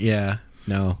snoring. Yeah,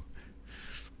 no.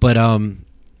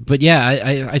 But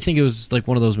yeah, I think it was like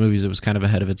one of those movies that was kind of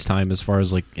ahead of its time as far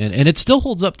as like, and it still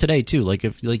holds up today too. Like,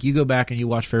 if like you go back and you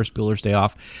watch Ferris Bueller's Day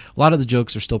Off, a lot of the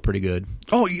jokes are still pretty good.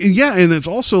 Oh yeah, and it's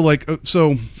also like,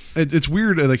 so it's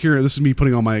weird. Like, here, this is me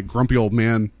putting on my grumpy old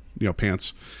man,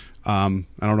 pants. I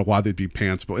don't know why they'd be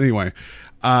pants, but anyway,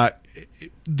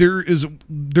 there's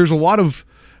a lot of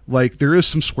like, there is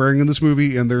some swearing in this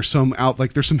movie, and there's some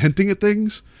hinting at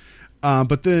things,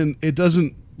 but then it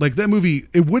doesn't. Like, that movie,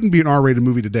 it wouldn't be an R-rated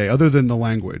movie today, other than the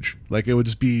language. Like, it would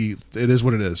just be, it is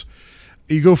what it is.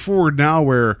 You go forward now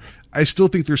where I still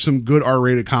think there's some good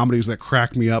R-rated comedies that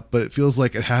crack me up, but it feels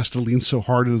like it has to lean so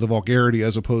hard into the vulgarity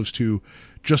as opposed to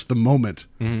just the moment.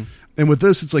 Mm-hmm. And with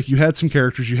this, it's like you had some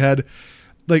characters, you had,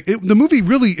 like, the movie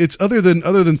really, it's other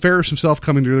than Ferris himself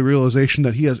coming to the realization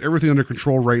that he has everything under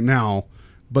control right now,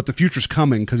 but the future's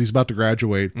coming because he's about to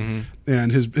graduate,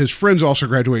 and his friend's also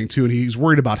graduating too, and he's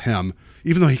worried about him,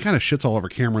 even though he kind of shits all over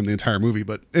Cameron the entire movie.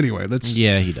 But anyway,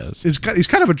 yeah, he does. He's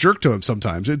kind of a jerk to him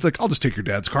sometimes. It's like, I'll just take your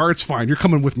dad's car. It's fine. You're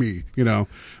coming with me, you know.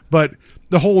 But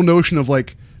the whole notion of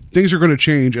like things are going to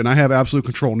change, and I have absolute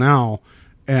control now,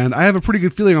 and I have a pretty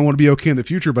good feeling I want to be okay in the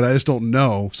future, but I just don't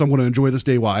know. So I'm going to enjoy this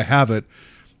day while I have it.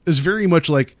 Is very much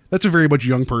like, that's a very much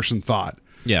young person thought.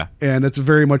 Yeah. And it's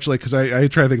very much like, because I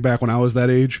try to think back when I was that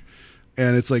age,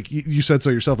 and it's like, you said so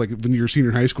yourself, like when you were a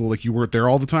senior in high school, like you weren't there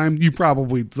all the time. You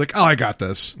probably, it's like, oh, I got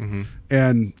this.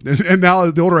 And now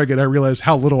the older I get, I realize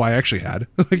how little I actually had.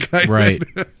 Right.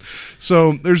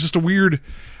 So there's just a weird,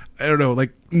 I don't know, like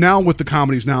now with the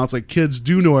comedies now, it's like kids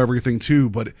do know everything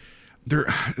too, but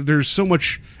there's so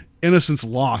much innocence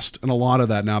lost in a lot of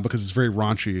that now because it's very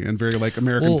raunchy and very like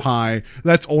American Pie.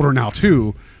 That's older now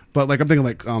too, but like I'm thinking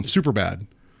like Superbad,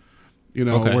 you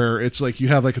know, where it's like you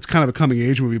have like, it's kind of a coming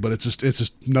age movie, but it's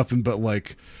just nothing but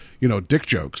like, you know, dick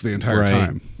jokes the entire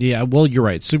time. Yeah, well, you're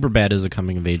right. Superbad is a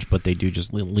coming of age, but they do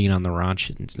just lean on the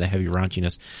raunch, the heavy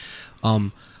raunchiness.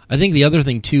 I think the other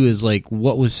thing too is like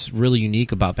what was really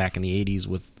unique about back in the 80s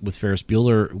with Ferris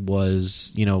Bueller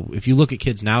was, you know, if you look at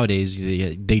kids nowadays,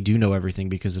 they do know everything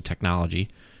because of technology.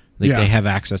 Like they have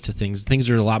access to things. Things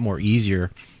are a lot more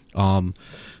easier.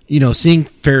 You know, seeing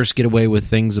Ferris get away with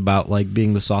things about like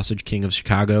being the sausage king of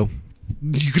Chicago.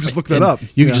 You could just look that up.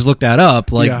 You can just look that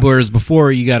up. Like whereas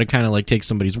before you got to kind of like take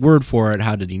somebody's word for it.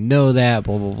 How did he know that?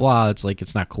 Blah blah blah. It's like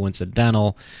it's not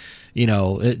coincidental. You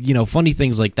know, funny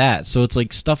things like that. So it's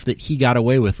like stuff that he got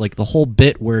away with, like the whole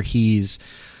bit where he's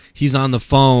on the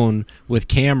phone with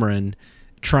Cameron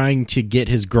trying to get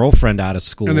his girlfriend out of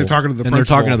school, and they're talking to the principal.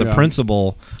 They're talking to the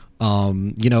principal.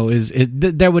 You know,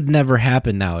 that would never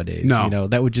happen nowadays. No. You know,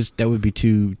 that would be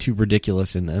too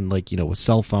ridiculous, and like, you know, with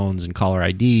cell phones and caller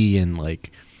ID and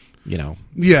like, you know.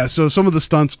 Yeah, so some of the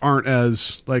stunts aren't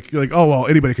as like oh well,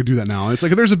 anybody could do that now. It's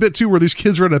like there's a bit too where these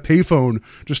kids are at a payphone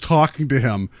just talking to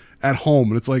him at home,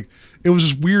 and it's like it was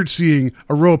just weird seeing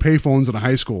a row of payphones in a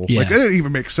high school. Yeah. Like it didn't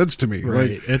even make sense to me.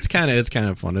 Right. Like, it's kind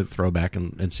of fun to throw back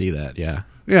and see that. Yeah.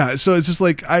 Yeah. So it's just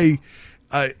like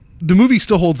the movie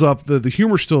still holds up. The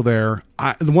humor's still there.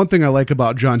 The one thing I like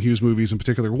about John Hughes movies in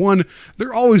particular, one,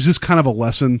 they're always just kind of a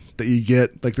lesson that you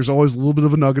get. Like there's always a little bit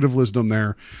of a nugget of wisdom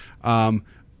there.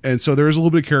 And so there is a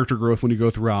little bit of character growth when you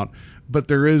go throughout, but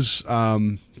there is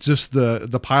just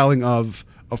the piling of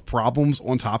problems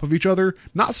on top of each other.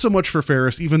 Not so much for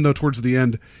Ferris, even though towards the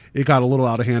end it got a little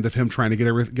out of hand of him trying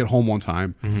to get home on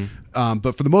time.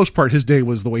 But for the most part, his day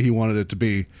was the way he wanted it to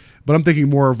be. But I'm thinking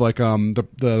more of like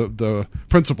the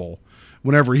principal.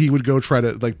 Whenever he would go try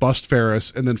to like bust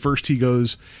Ferris, and then first he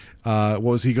goes,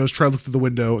 he goes try to look through the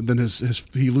window, and then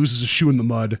he loses his shoe in the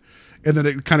mud. And then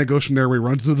it kind of goes from there where he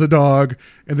runs to the dog,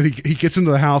 and then he gets into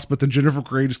the house, but then Jennifer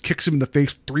Grey just kicks him in the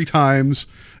face 3 times.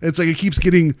 It's like he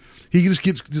just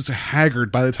gets just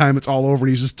haggard by the time it's all over,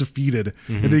 and he's just defeated.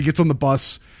 And then he gets on the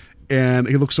bus, and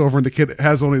he looks over, and the kid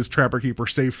has on his Trapper Keeper,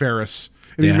 Save Ferris.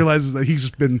 And he realizes that he's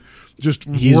been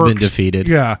defeated.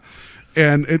 Yeah.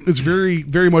 And it's very,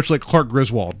 very much like Clark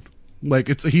Griswold. Like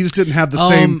he just didn't have the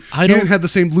same. He didn't have the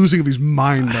same losing of his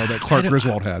mind though that Clark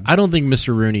Griswold had. I don't think Mr.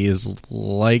 Rooney is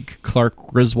like Clark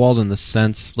Griswold in the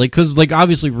sense, like, because like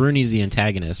obviously Rooney's the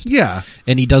antagonist,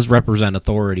 and he does represent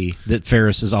authority that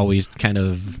Ferris is always kind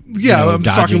of I'm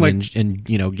just talking like and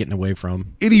you know getting away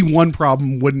from. Any one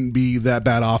problem wouldn't be that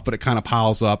bad off, but it kind of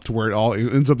piles up to where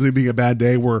it ends up being a bad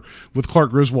day. Where with Clark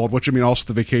Griswold, which I mean,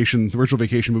 also the original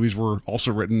Vacation movies were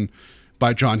also written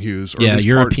by John Hughes. Or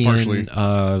European,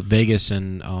 Vegas,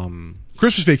 and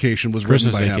Christmas Vacation was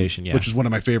Christmas written by Vacation, him, which is one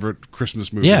of my favorite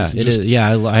Christmas movies. Yeah, it is.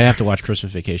 Yeah, I have to watch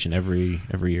Christmas Vacation every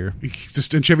year.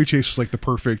 And Chevy Chase was like the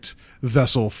perfect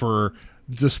vessel for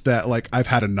just that. Like I've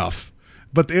had enough.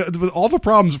 But all the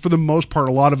problems, for the most part,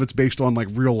 a lot of it's based on like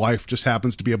real life. Just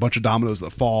happens to be a bunch of dominoes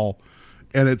that fall.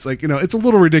 And it's like, you know, it's a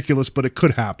little ridiculous, but it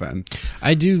could happen.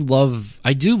 I do love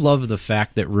the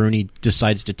fact that Rooney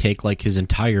decides to take like his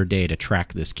entire day to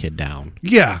track this kid down.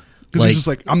 Yeah, because he's just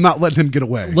like, I'm not letting him get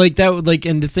away. Like that would like,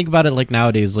 and to think about it, like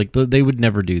nowadays, like they would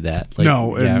never do that. Like,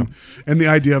 no, and the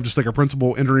idea of just like a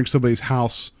principal entering somebody's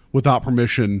house without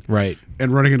permission, right,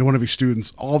 and running into one of his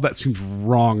students, all that seems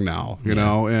wrong now, you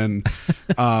know, and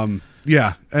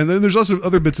yeah, and then there's also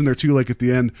other bits in there too, like at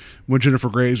the end when Jennifer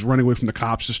Grey is running away from the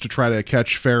cops just to try to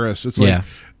catch Ferris. It's like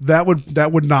that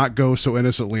would not go so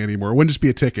innocently anymore. It wouldn't just be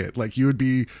a ticket. Like you'd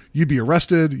be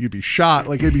arrested, you'd be shot.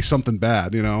 Like it'd be something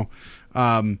bad, you know.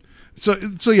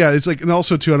 So yeah, it's like, and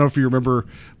also too, I don't know if you remember,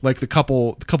 like the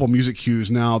couple music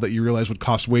cues now that you realize would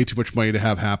cost way too much money to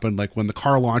have happen. Like when the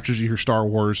car launches, you hear Star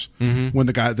Wars. When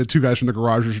the two guys from the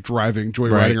garage are driving,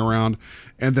 joyriding around,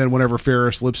 and then whenever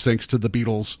Ferris lip syncs to the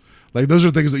Beatles, like those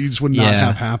are things that you just would not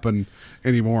have happen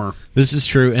anymore. This is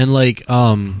true, and like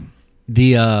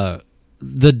the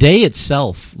day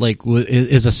itself like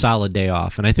is a solid day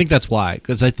off, and I think that's why,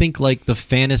 because I think like the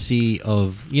fantasy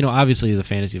of, obviously the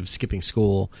fantasy of skipping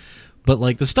school, but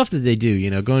like the stuff that they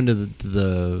do, going to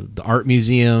the art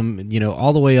museum,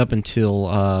 all the way up until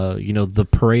the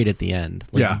parade at the end,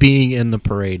 like being in the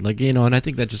parade, like, and I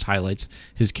think that just highlights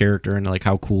his character and like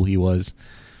how cool he was.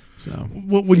 So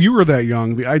well, when you were that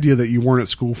young, the idea that you weren't at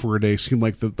school for a day seemed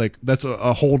like that's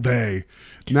a whole day.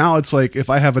 Now it's like if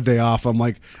I have a day off, I'm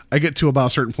like, I get to about a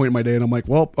certain point in my day, and I'm like,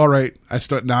 well, all right,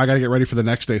 now I got to get ready for the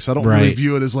next day. So I don't really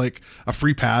view it as like a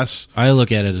free pass. I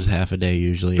look at it as half a day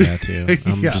usually, too.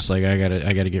 I'm just like, I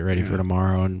gotta get ready for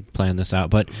tomorrow and plan this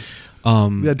out. But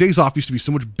days off used to be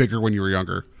so much bigger when you were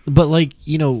younger. But like,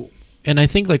 and I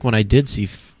think like when I did see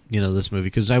this movie,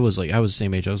 because I was the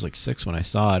same age, I was like 6 when I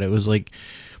saw it. It was like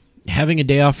having a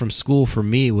day off from school for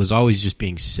me was always just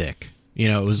being sick.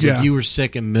 It was like you were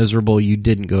sick and miserable. You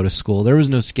didn't go to school. There was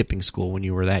no skipping school when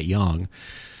you were that young.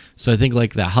 So I think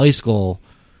like the high school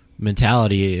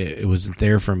mentality, it wasn't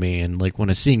there for me. And like when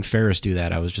I was seeing Ferris do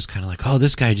that, I was just kind of like, oh,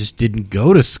 this guy just didn't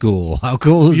go to school. How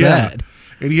cool is that?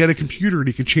 And he had a computer and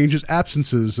he could change his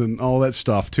absences and all that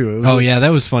stuff too. That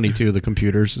was funny too, the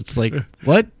computers. It's like,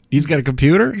 what? He's got a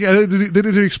computer? Yeah, they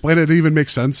didn't explain it. It didn't even make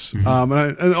sense.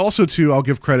 And also, too, I'll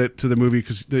give credit to the movie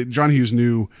because John Hughes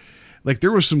knew, like,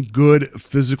 there was some good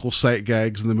physical sight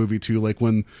gags in the movie, too. Like,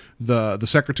 when the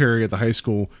secretary at the high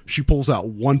school, she pulls out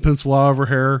one pencil out of her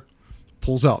hair,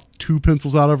 pulls out 2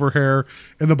 pencils out of her hair,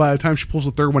 and then by the time she pulls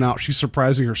the third one out, she's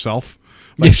surprising herself.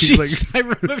 Like, I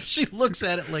remember she looks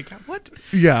at it like, what?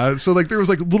 Yeah, so like there was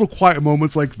like little quiet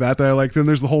moments like that I liked. Then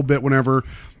there's the whole bit whenever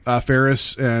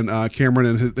Ferris and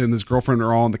Cameron and his girlfriend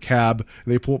are all in the cab,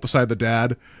 and they pull up beside the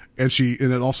dad, and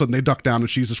then all of a sudden they duck down, and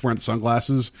she's just wearing the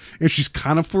sunglasses, and she's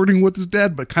kind of flirting with his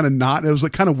dad, but kind of not. It was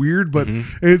like kind of weird, but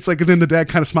it's like, and then the dad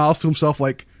kind of smiles to himself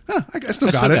like, I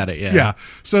still got it. Yeah.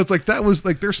 So it's like that was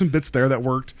like there's some bits there that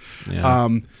worked. Yeah.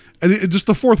 And just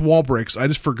the fourth wall breaks, I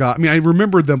just forgot. I mean, I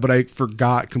remembered them, but I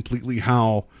forgot completely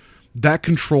how that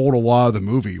controlled a lot of the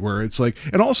movie, where it's like,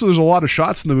 and also there's a lot of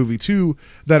shots in the movie too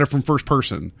that are from first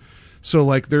person. So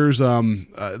like there's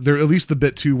there at least the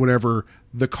bit too whenever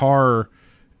the car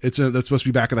that's supposed to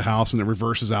be back of the house and it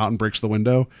reverses out and breaks the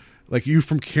window. Like you,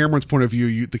 from Cameron's point of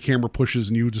view, the camera pushes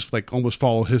and you just like almost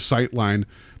follow his sight line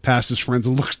past his friends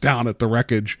and looks down at the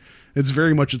wreckage. It's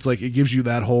very much, it's like it gives you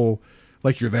that whole,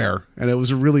 like you're there. And it was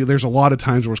there's a lot of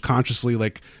times where it was consciously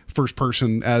like first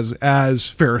person as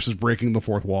Ferris is breaking the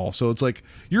fourth wall. So it's like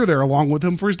you're there along with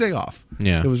him for his day off.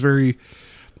 Yeah. It was very,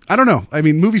 I don't know. I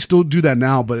mean, movies still do that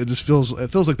now, but it feels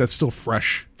like that's still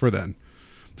fresh for then.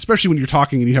 Especially when you're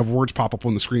talking and you have words pop up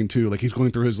on the screen too. Like he's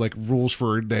going through his like rules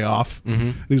for a day off. Mm-hmm.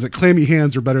 And he's like, clammy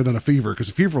hands are better than a fever, because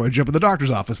a fever will jump in the doctor's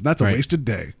office, and that's a wasted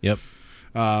day. Yep.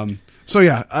 So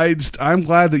yeah, I'm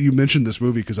glad that you mentioned this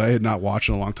movie, because I had not watched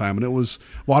it in a long time, and it was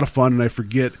a lot of fun. And I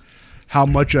forget how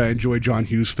much I enjoy John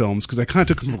Hughes films, because I kind of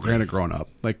took them for granted growing up.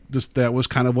 Like that was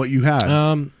kind of what you had.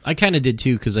 I kind of did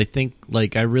too, because I think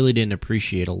like I really didn't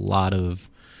appreciate a lot of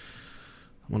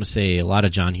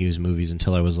John Hughes movies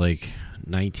until I was like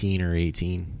 19 or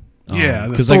 18. Yeah,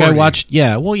 because like I watched,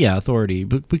 Authority,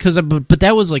 but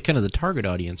that was like kind of the target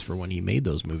audience for when he made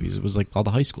those movies. It was like all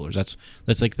the high schoolers.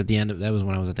 That's like at the end of, that was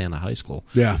when I was at the end of high school.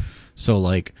 Yeah. So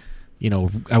like,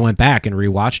 I went back and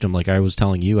rewatched them. Like I was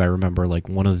telling you, I remember like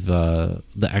one of the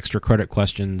extra credit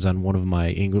questions on one of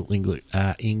my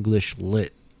English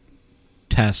lit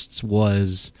tests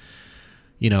was,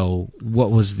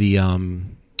 what was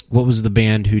the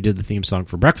band who did the theme song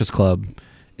for Breakfast Club?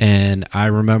 And I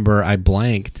remember I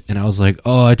blanked, and I was like,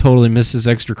 "Oh, I totally missed this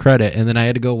extra credit." And then I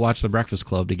had to go watch The Breakfast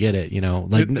Club to get it.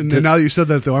 Like and now you said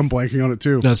that, though, I'm blanking on it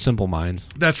too. No, Simple Minds.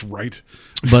 That's right.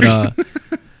 But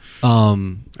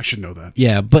I should know that.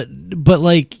 Yeah, but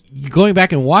like going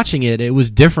back and watching it, it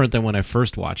was different than when I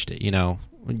first watched it.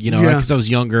 Because I was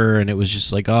younger, and it was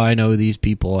just like, oh, I know these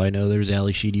people. I know there's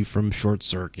Ali Sheedy from Short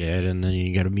Circuit, and then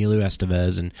you got Emilio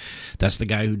Estevez, and that's the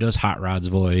guy who does Hot Rod's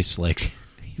voice, like.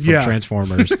 From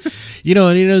Transformers,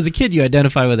 and as a kid you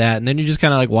identify with that, and then you just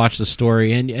kind of like watch the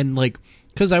story, and like,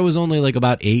 because I was only like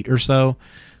about 8 or so,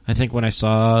 I think, when I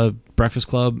saw Breakfast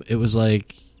Club, it was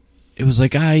like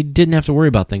I didn't have to worry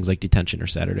about things like detention or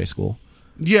Saturday school.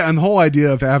 Yeah, and the whole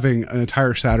idea of having an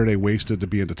entire Saturday wasted to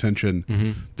be in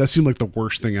detention, that seemed like the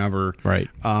worst thing ever. Right.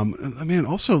 I mean,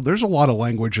 also, there's a lot of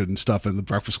language and stuff in The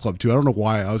Breakfast Club, too. I don't know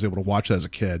why I was able to watch that as a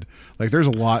kid. Like, there's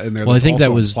a lot in there Well, I that's think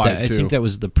also implied, I too. think that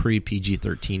was the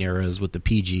pre-PG-13 eras with the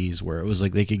PGs, where it was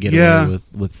like they could get Yeah. away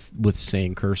with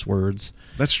saying curse words.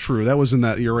 That's true. That was in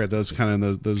that, you're right, that was kind of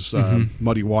in those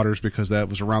muddy waters, because that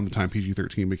was around the time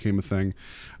PG-13 became a thing.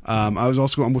 I was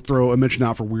also going to throw a mention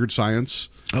out for Weird Science.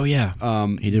 Oh, yeah.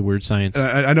 He did Weird Science.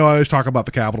 I know I always talk about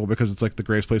the Capitol because it's like the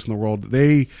greatest place in the world.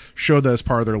 They showed that as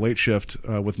part of their late shift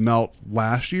with Melt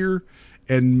last year,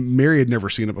 and Mary had never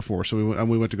seen it before, so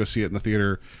we went to go see it in the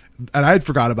theater. And I had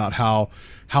forgot about how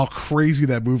crazy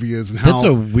that movie is, and how That's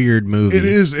a weird movie. it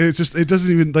is. It's just, it doesn't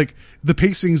even, like, the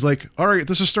pacing's like, all right,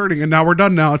 this is starting, and now we're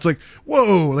done now. It's like,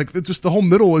 whoa, like, it's just, the whole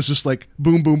middle is just like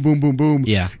boom, boom, boom, boom, boom.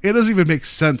 Yeah. It doesn't even make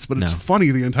sense, but it's No.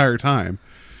 funny the entire time.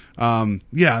 It's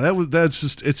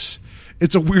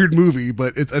a weird movie,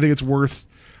 but I think it's worth,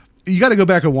 you got to go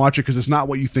back and watch it, because it's not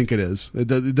what you think it is.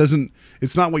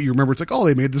 It's not what you remember. It's like, oh,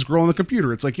 they made this girl on the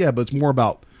computer. It's like, yeah, but it's more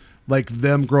about like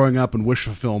them growing up and wish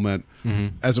fulfillment,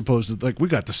 as opposed to like, we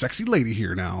got the sexy lady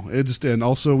here now. And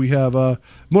also we have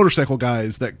motorcycle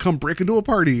guys that come break into a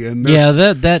party, and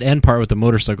that end part with the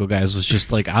motorcycle guys was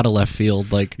just like out of left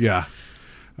field. Like, yeah.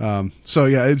 So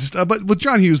yeah, it's but with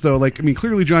John Hughes though, like, I mean,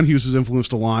 clearly John Hughes has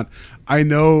influenced a lot. I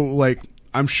know, like,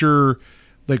 I'm sure,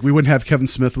 like, we wouldn't have Kevin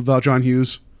Smith without John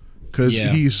Hughes, because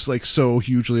he's like so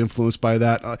hugely influenced by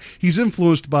that. He's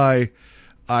influenced by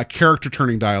character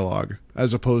turning dialogue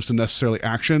as opposed to necessarily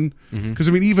action. Because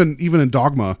I mean, even in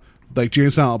Dogma, like, Jay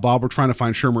and Silent Bob were trying to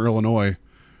find Shermer, Illinois.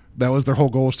 That was their whole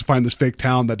goal, was to find this fake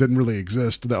town that didn't really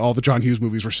exist, that all the John Hughes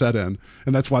movies were set in,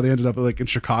 and that's why they ended up like in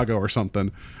Chicago or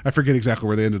something. I forget exactly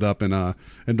where they ended up in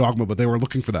Dogma, but they were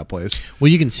looking for that place. well,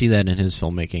 you can see that in his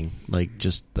filmmaking, like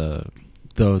just the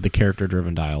character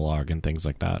driven dialogue and things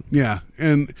like that. Yeah,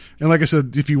 and like I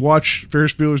said, if you watch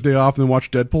Ferris Bueller's Day Off and then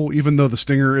watch Deadpool, even though the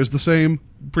stinger is the same,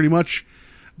 pretty much,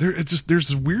 there's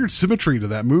this weird symmetry to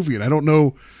that movie, and I don't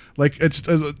know. Like,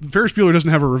 Ferris Bueller doesn't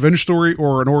have a revenge story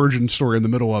or an origin story in the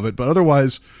middle of it, but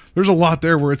otherwise, there's a lot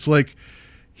there where it's like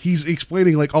he's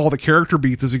explaining like all the character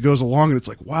beats as he goes along, and it's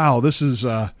like, wow, this is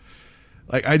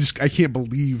like, I can't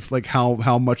believe like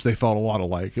how much they felt a lot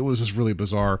alike. It was just really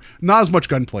bizarre. Not as much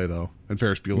gunplay though in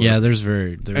Ferris Bueller. Yeah,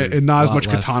 and not as much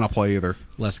katana play either.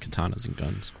 Less katanas and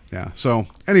guns. Yeah. So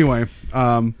anyway,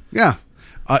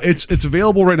 it's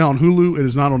available right now on Hulu. It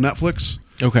is not on Netflix.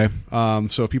 Okay.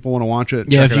 So if people want to watch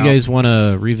it, Yeah, check if it you out. guys want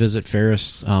to revisit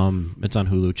Ferris, it's on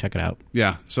Hulu. Check it out.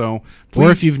 Yeah. So Or please-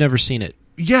 if you've never seen it,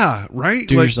 yeah, right.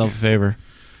 do Like, yourself a favor.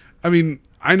 I mean,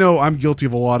 I know I'm guilty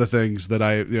of a lot of things that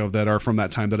that are from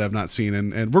that time that I've not seen,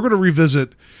 and we're going to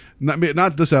revisit,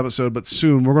 not this episode, but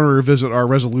soon we're going to revisit our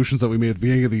resolutions that we made at the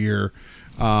beginning of the year,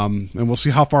 and we'll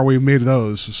see how far we've made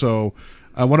those. So,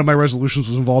 one of my resolutions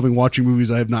was involving watching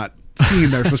movies I have not seen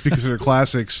that are supposed to be considered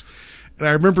classics, and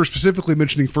I remember specifically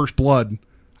mentioning First Blood.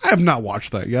 I have not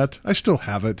watched that yet. I still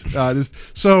haven't.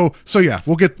 So yeah,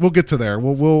 we'll get to there.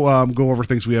 We'll go over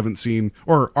things we haven't seen,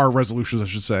 or our resolutions, I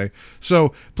should say.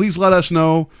 So please let us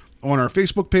know on our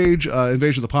Facebook page,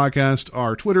 Invasion of the Podcast,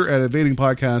 our Twitter at Invading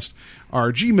Podcast,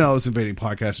 our Gmail is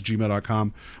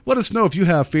invadingpodcast@gmail.com. Let us know if you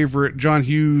have favorite John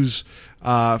Hughes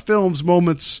films,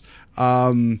 moments.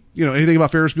 Anything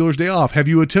about Ferris Bueller's Day Off? Have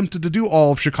you attempted to do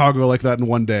all of Chicago like that in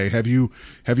one day? Have you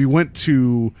went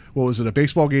to, what was it, a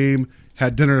baseball game,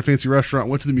 had dinner at a fancy restaurant,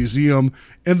 went to the museum,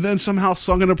 and then somehow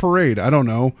sung in a parade? I don't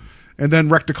know. And then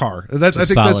wrecked a car. I think that's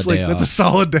a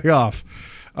solid day off.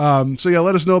 So yeah,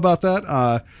 let us know about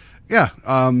that.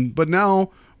 But now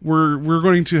we're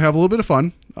going to have a little bit of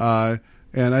fun.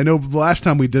 And I know the last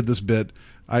time we did this bit,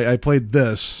 I played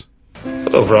this.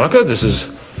 Hello, Veronica. This is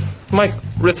Mike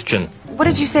Rithchen. What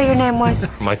did you say your name was?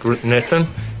 Mike Rithchen.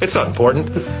 It's not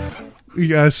important.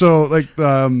 Yeah, so like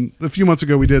a few months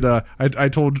ago we did. I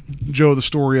told Joe the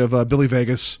story of Billy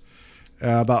Vegas,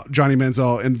 about Johnny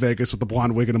Manziel in Vegas with the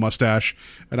blonde wig and a mustache,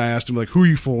 and I asked him like, "Who are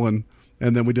you fooling?"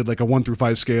 And then we did like a 1 through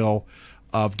 5 scale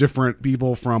of different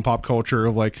people from pop culture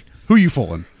of like, "Who you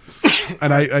fooling?"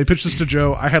 And I pitched this to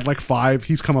Joe. I had like 5.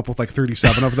 He's come up with like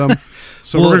 37 of them.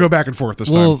 So we're gonna go back and forth this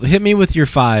time. Well, hit me with your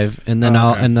 5, and then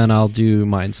I'll do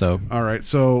mine. So all right.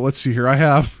 So let's see here. I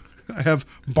have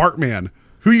Bartman.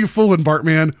 Who you fooling,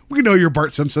 Bartman? We know you're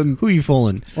Bart Simpson. Who you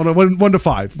fooling? On a 1 to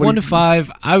 5. 1 to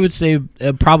 5, I would say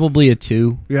probably a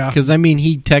 2. Yeah. Because I mean,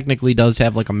 he technically does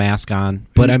have like a mask on,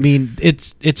 but I mean,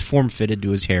 it's form fitted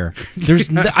to his hair.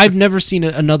 I've never seen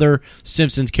another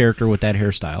Simpsons character with that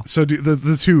hairstyle. So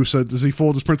the 2. So does he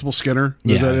fool his Principal Skinner?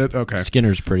 Is that it? Okay.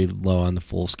 Skinner's pretty low on the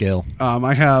full scale.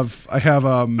 I have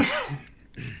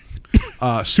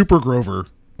Super Grover.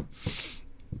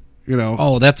 You know,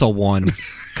 Oh, that's a 1.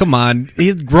 Come on,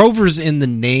 Grover's in the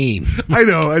name. I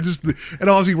know. And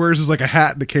all he wears is like a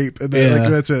hat and a cape, and then like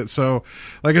that's it. So,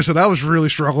 like I said, I was really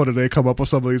struggling today to come up with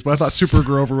some of these, but I thought Super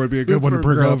Grover would be a good one to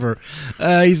bring Grover.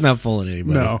 He's not fooling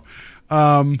anybody.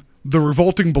 No. The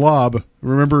Revolting Blob.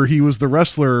 Remember, he was the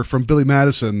wrestler from Billy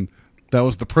Madison. That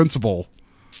was the principal.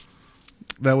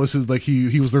 That was his, like,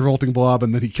 he was the Revolting Blob,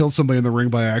 and then he killed somebody in the ring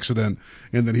by accident,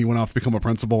 and then he went off to become a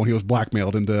principal, and he was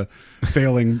blackmailed into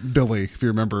failing Billy, if you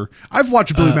remember. I've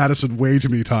watched Billy Madison way too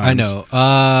many times. I know.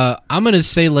 I'm going to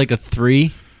say like a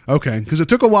 3. Okay, because it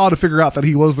took a while to figure out that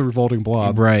he was the Revolting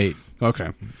Blob. Right. Okay.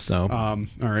 So. All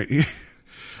right.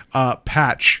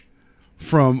 Patch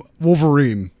from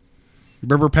Wolverine.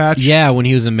 Remember Patch? Yeah, when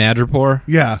he was in Madripoor.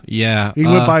 Yeah. Yeah. He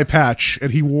went by Patch, and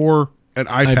he wore an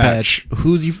eye patch.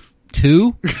 Who's you?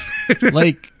 2?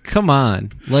 Like, come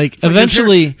on. Like, It's like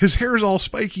eventually... his hair is all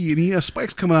spiky, and he has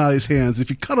spikes coming out of his hands. If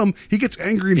you cut him, he gets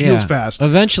angry and heals fast.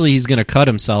 Eventually, he's going to cut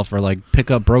himself or, like,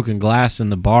 pick up broken glass in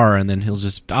the bar, and then he'll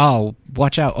just, oh,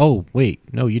 watch out. Oh, wait.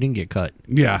 No, you didn't get cut.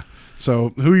 Yeah. So,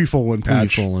 who are you fooling,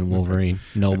 Patch? Who you fooling, Wolverine?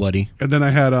 Nobody. And then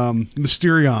I had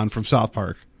Mysterion from South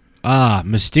Park.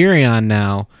 Mysterion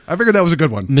now. I figured that was a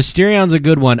good one. Mysterion's a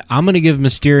good one. I'm going to give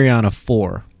Mysterion a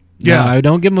 4. Yeah. Now, I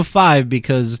don't give him a 5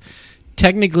 because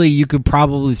technically you could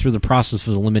probably, through the process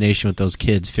of elimination with those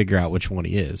kids, figure out which one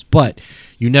he is. But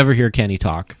you never hear Kenny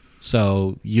talk,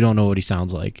 so you don't know what he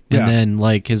sounds like. And then,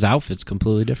 like, his outfit's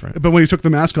completely different. But when he took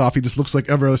the mask off, he just looks like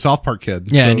every other South Park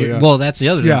kid. Yeah, So, well, that's the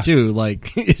other thing, too.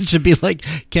 Like, it should be like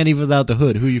Kenny without the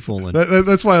hood. Who you fooling?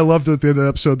 That's why I loved it at the end of the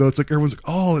episode, though. It's like everyone's like,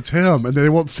 oh, it's him. And they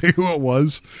won't say who it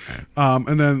was.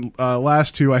 And then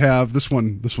last two, I have this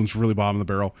one. This one's really bottom of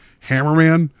the barrel.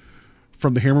 Hammerman.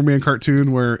 From the Hammerman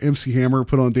cartoon where MC Hammer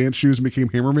put on dance shoes and became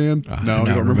Hammerman. No,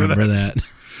 you don't remember that.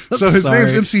 So his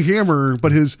name's MC Hammer,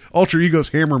 but his alter ego's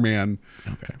Hammerman.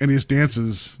 Okay. And his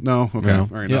dances. No, okay. No. All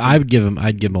right, yeah, I'd give him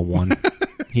a 1.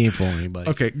 He ain't fooling anybody.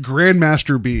 Okay,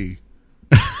 Grandmaster B.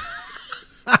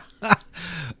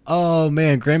 Oh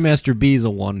man, Grandmaster B is a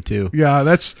 1 too. Yeah,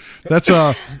 that's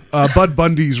Bud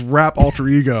Bundy's rap alter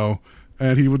ego,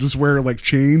 and he would just wear like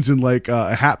chains and like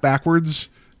a hat backwards.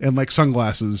 And like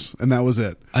sunglasses, and that was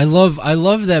it. I love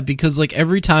that because like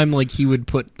every time like he would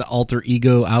put the alter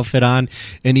ego outfit on,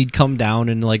 and he'd come down,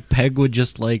 and like Peg would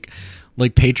just like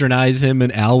patronize him,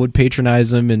 and Al would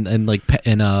patronize him, and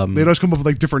they'd always come up with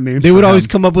like different names. They would always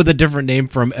come up with a different name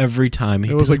for him every time.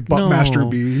 It was like Buttmaster no.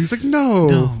 B. He's like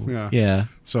no. Yeah.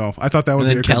 So I thought that would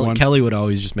be a good one. Kelly would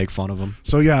always just make fun of him.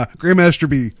 So yeah, Grandmaster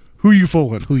B. Who you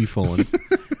fooling?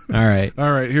 All right.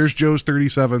 Here's Joe's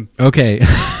 37. Okay,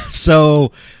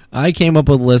 so I came up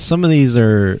with a list. Some of these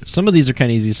are kind of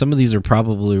easy. Some of these are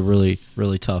probably really,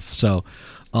 really tough. So,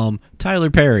 Tyler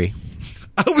Perry.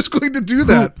 I was going to do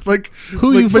that.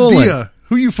 Who you fooling? Medea.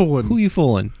 Who you fooling? Who you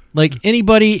fooling? Like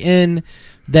anybody in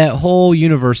that whole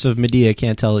universe of Medea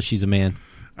can't tell that she's a man.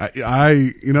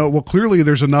 Well, clearly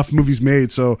there's enough movies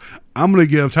made, so I'm going to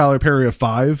give Tyler Perry a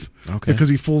 5. Okay. Because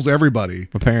he fools everybody.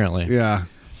 Apparently. Yeah.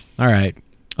 All right.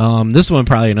 This one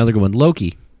probably another good one.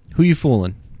 Loki. Who you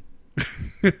fooling?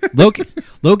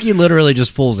 Loki literally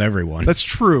just fools everyone. That's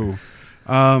true.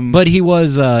 But he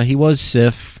was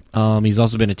Sif. He's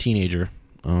also been a teenager.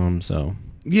 So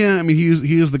yeah, I mean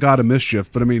he is the god of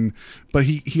mischief, but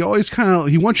he always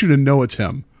he wants you to know it's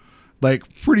him. Like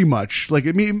pretty much, like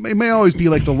it may always be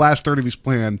like the last third of his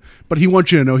plan, but he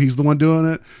wants you to know he's the one doing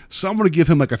it. So I'm going to give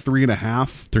him like a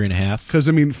 3.5. 3.5.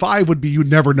 Because 5 would be you'd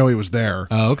never know he was there.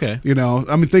 Oh, okay.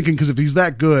 I'm thinking because if he's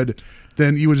that good,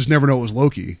 then you would just never know it was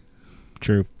Loki.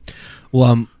 True.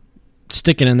 Well,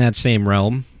 sticking in that same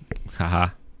realm.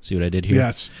 Haha. See what I did here?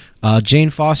 Yes. Jane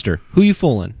Foster. Who you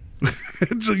fooling?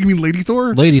 You mean Lady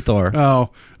Thor? Lady Thor. Oh,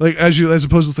 like as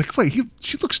opposed to it's like, wait,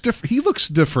 she looks different. He looks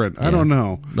different. Yeah. I don't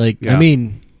know. I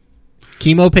mean,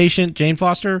 chemo patient Jane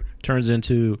Foster turns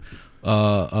into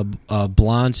a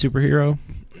blonde superhero.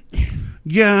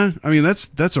 Yeah, I mean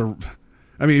that's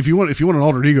if you want an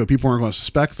alter ego, people aren't going to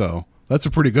suspect though. That's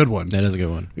a pretty good one. That is a good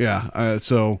one. Yeah.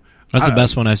 So that's the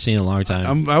best one I've seen in a long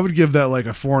time. I would give that like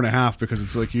a 4.5 because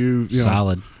it's like you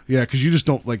solid. Know, yeah, because you just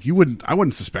don't like I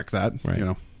wouldn't suspect that.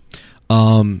 Right.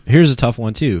 Here's a tough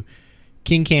one too.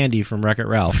 King Candy from Wreck-It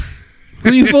Ralph.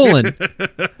 Who you fooling?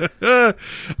 If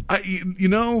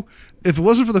it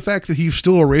wasn't for the fact that he's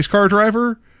still a race car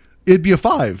driver, it'd be a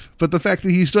 5. But the fact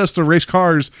that he's just to race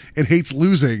cars and hates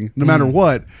losing no matter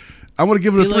what, I want to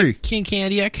give it a 3. Like King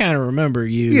Candy, I kind of remember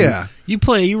you. Yeah,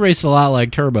 you race a lot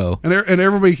like Turbo, and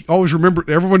everybody always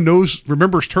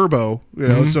remembers Turbo.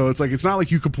 So it's like it's not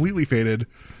like you completely faded.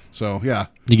 So yeah,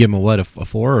 you give him a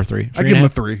 4 or 3? I give him a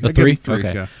 3. A 3?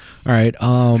 Okay. Yeah. All right.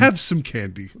 Have some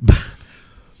candy.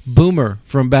 Boomer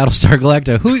from Battlestar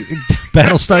Galactica.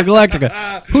 Battlestar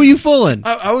Galactica. Who you fooling?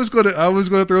 I was going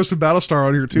to throw some Battlestar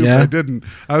on here too, Yeah. but I didn't.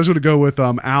 I was going to go with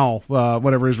Al,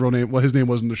 whatever his real name. Well, his name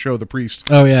was in the show, the priest.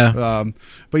 Oh yeah.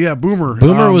 But yeah, Boomer.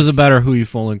 Boomer was a better who you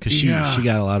fooling because she Yeah.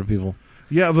 got a lot of people.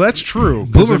 Yeah, well, that's true.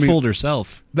 'Cause, Boomer I mean, fooled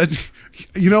herself. That,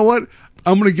 you know what?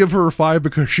 I'm going to give her a 5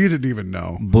 because she didn't even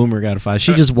know. Boomer got a 5.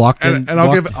 She just walked in. And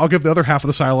I'll give the other half of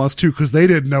the Cylons too because they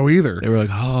didn't know either. They were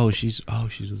like, "Oh, she's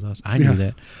with us." I knew Yeah.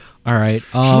 that. All right.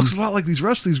 She looks a lot like these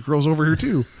rest of these girls over here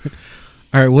too.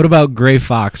 All right. What about Gray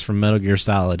Fox from Metal Gear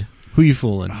Solid? Who you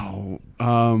fooling?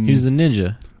 He was the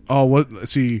ninja. Oh, what?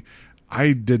 Let's see.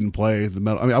 I didn't play the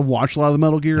Metal. I mean, I watched a lot of the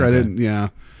Metal Gear. I Okay. didn't. Yeah.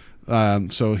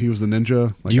 So he was the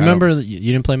ninja. Like, Do you remember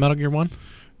you didn't play Metal Gear 1?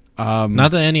 Not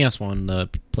the NES one, the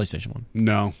PlayStation one.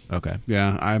 No. Okay.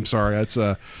 Yeah, I'm sorry. That's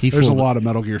He there's a fooled- lot of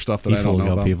Metal Gear stuff that He I don't fooled know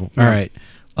y'all about. people. Yeah. All right.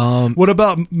 What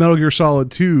about Metal Gear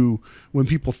Solid 2 when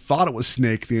people thought it was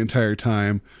Snake the entire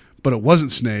time, but it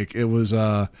wasn't Snake? It was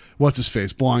what's his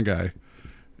face, blonde guy.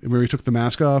 Remember he took the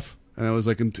mask off, and it was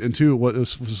like in 2. What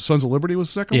was Sons of Liberty was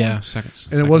the second Yeah, one? second.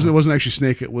 And it wasn't actually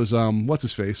Snake. It was what's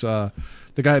his face, the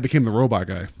guy that became the robot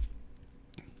guy.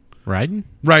 Raiden?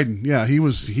 Raiden, yeah, he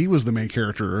was the main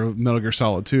character of Metal Gear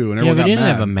Solid 2, and Yeah, everyone but got he didn't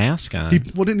mad. have a mask on.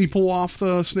 Didn't he pull off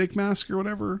the Snake mask or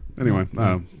whatever? Anyway,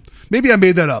 maybe I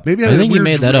made that up. Maybe I think you weird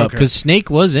made that up okay. because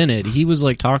Snake was in it. He was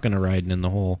like talking to Raiden in the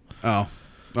whole. Oh,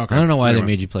 okay. I don't know why Anyway,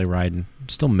 they made you play Raiden. I'm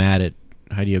still mad at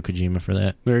Hideo Kojima for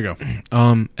that. There you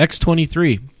go.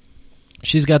 X-23.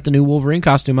 She's got the new Wolverine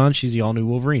costume on. She's the all new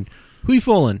Wolverine. Who you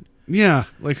fooling? Yeah,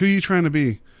 like who are you trying to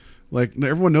be? Like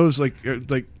everyone knows, like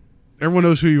everyone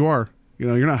knows who you are. You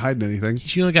know, you're not hiding anything.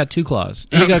 She only got 2 claws.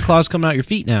 And you got claws coming out your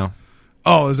feet now.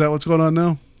 Oh, is that what's going on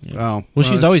now? Yeah. Oh, Well, she's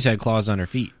that's- always had claws on her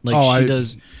feet. Like Oh,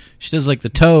 she does like the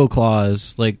toe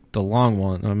claws, like the long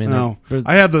one. I mean, No, they're-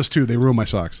 I have those too. They ruin my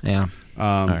socks. yeah.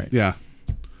 right. Yeah.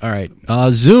 All right.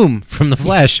 Zoom from the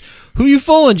Flash. Who you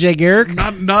fooling, Jay Garrick?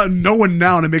 Not no one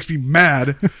now, and it makes me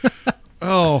mad.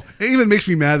 Oh, it even makes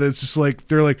me mad that it's just like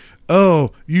they're like,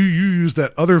 oh, you use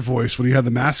that other voice when you had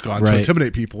the mask on to Right.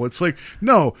 intimidate people. It's like,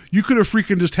 no, you could have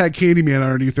freaking just had Candyman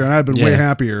underneath there, and I'd been way Yeah.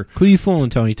 happier. Who you fooling,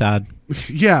 Tony Todd?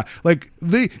 Yeah, like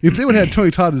if they would have had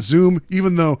Tony Todd as Zoom,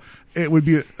 even though it would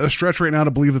be a stretch right now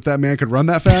to believe that man could run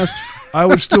that fast, I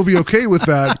would still be okay with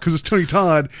that because it's Tony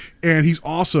Todd and he's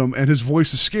awesome and his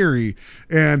voice is scary,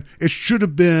 and it should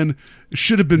have been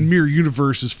Mirror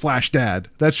Universe's Flash Dad.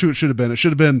 That's who it should have been. It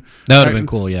should have been That would have been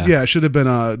cool, yeah. Yeah, it should have been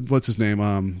what's his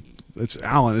name? It's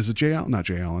Alan. Is it Jay Allen? Not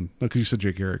Jay Allen. No, because you said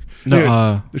Jay Garrick. No,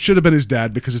 Yeah, it should have been his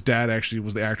dad because his dad actually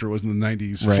was the actor who was in the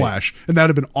 90s Right. Flash, and that would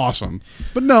have been awesome.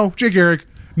 But no, Jay Garrick.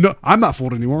 No, I'm not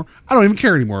fooled anymore. I don't even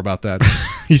care anymore about that.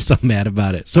 He's so mad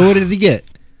about it. So what does he get?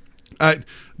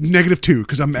 -2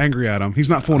 because I'm angry at him. He's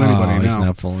not fooling anybody now. He's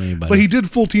not fooling anybody. But he did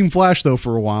full Team Flash though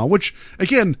for a while. Which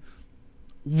again,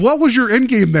 what was your end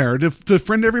game there? To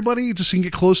friend everybody just so you can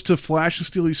get close to Flash and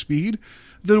steal his speed?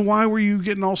 Then why were you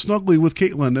getting all snuggly with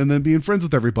Caitlin and then being friends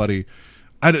with everybody?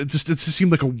 It just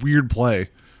seemed like a weird play.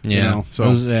 Yeah. You know? So It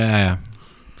was, yeah.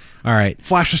 All right.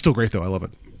 Flash is still great though. I love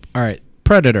it. All right.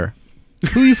 Predator.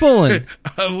 Who you fooling?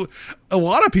 A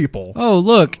lot of people. Oh,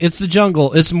 look. It's the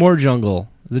jungle. It's more jungle.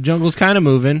 The jungle's kind of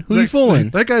moving. Who you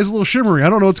fooling? That guy's a little shimmery. I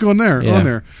don't know what's going there. Yeah. On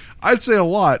there. I'd say a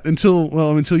lot until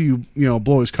you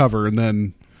blow his cover and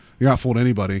then you're not fooling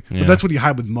anybody. Yeah. But that's when you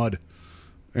hide with mud,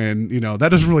 and that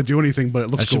doesn't really do anything. But it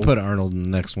looks I should cool. put Arnold in the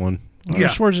next one. Yeah.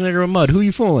 Schwarzenegger with mud. Who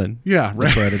you fooling? Yeah,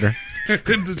 right. The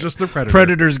Predator. Just the Predator.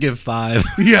 Predators give 5.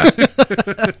 Yeah.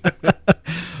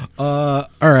 All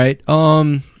right.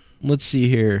 Let's see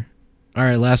here. All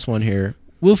right, last one here.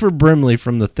 Wilford Brimley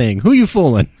from The Thing. Who you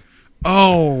fooling?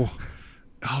 Oh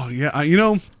yeah. I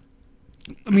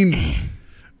mean,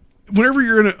 whenever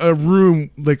you're in a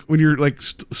room, like when you're like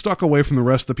stuck away from the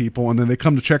rest of the people, and then they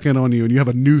come to check in on you, and you have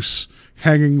a noose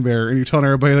hanging there, and you're telling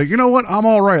everybody like, you know what, I'm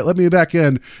all right. Let me back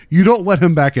in. You don't let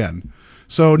him back in.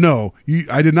 So no,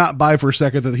 I did not buy for a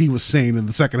second that he was sane in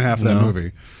the second half of that No.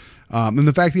 movie. And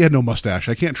the fact he had no mustache,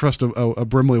 I can't trust a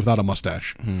Brimley without a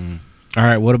mustache. All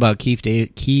right, what about Keith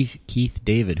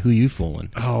David? Who you fooling?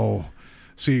 Oh,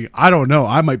 see, I don't know.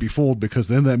 I might be fooled because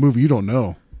the end of that movie, you don't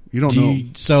know. You don't know.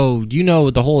 So you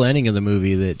know the whole ending of the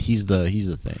movie that he's the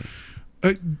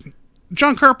Thing.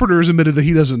 John Carpenter has admitted that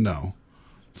he doesn't know.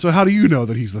 So how do you know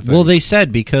that he's the Thing? Well, they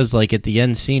said because like at the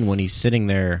end scene when he's sitting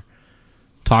there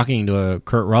talking to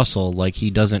Kurt Russell, like he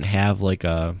doesn't have like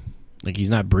he's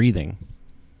not breathing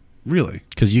Really?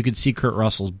 because you could see Kurt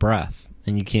Russell's breath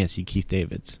and you can't see Keith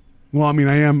David's. Well, I mean,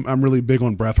 I'm really big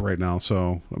on breath right now,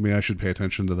 so I mean, I should pay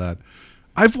attention to that.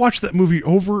 I've watched that movie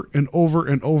over and over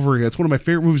and over again. It's one of my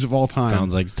favorite movies of all time.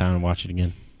 Sounds like it's time to watch it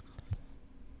again.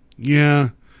 Yeah.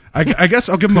 I guess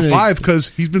I'll give him a 5 because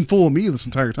he's been fooling me this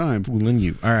entire time. Fooling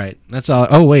you. All right. That's all.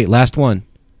 Oh, wait. Last one.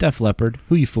 Def Leppard.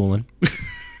 Who you fooling?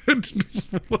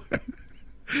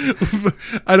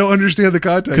 I don't understand the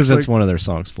context. Because that's one of their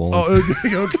songs, Fooling.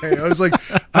 Oh, okay. I was like,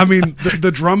 I mean,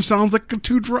 the drum sounds like a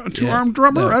two-armed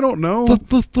drummer. No. I don't know.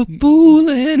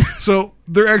 Fooling. So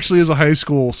there actually is a high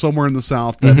school somewhere in the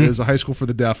South that is a high school for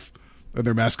the deaf, and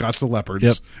their mascot's the Leopards.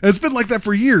 Yep. And it's been like that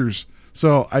for years.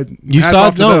 So you hats saw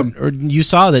off to them. or you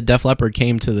saw that Def Leppard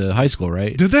came to the high school,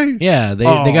 right? Did they? Yeah, they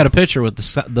got a picture with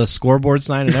the scoreboard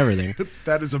sign and everything.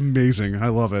 That is amazing. I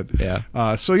love it.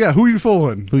 Yeah. So yeah, who are you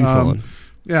fooling? Who you fooling?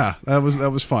 Yeah, that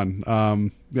was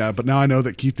fun. Yeah, but now I know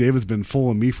that Keith David's been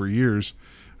fooling me for years.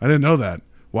 I didn't know that.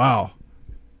 Wow.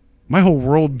 My whole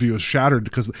worldview is shattered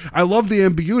because I love the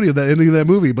ambiguity of that ending of that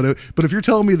movie. But if you're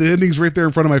telling me the ending's right there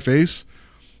in front of my face,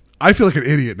 I feel like an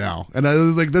idiot now. And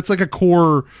that's like a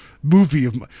core movie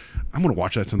of. I'm going to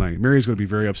watch that tonight. Mary's going to be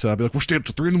very upset. I'll be like, we're staying up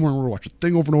to 3 a.m. We're going to watch the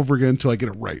thing over and over again until I get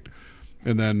it right.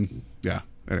 And then, yeah.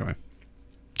 Anyway.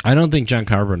 I don't think John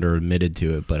Carpenter admitted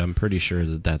to it, but I'm pretty sure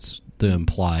that that's the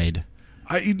implied.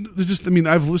 I've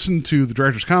listened to the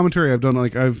director's commentary. I've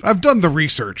done the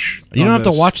research. You don't have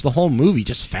to watch the whole movie.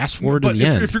 Just fast forward to the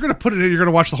end. If you're going to put it in, you're going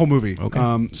to watch the whole movie.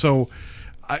 Okay. So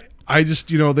I just,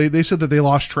 they said that they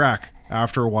lost track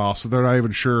after a while, so they're not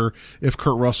even sure if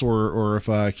Kurt Russell or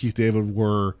if Keith David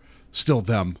were still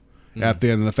them at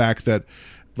the end. And the fact that,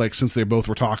 like, since they both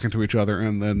were talking to each other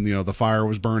and then, the fire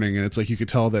was burning, and it's like you could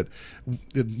tell that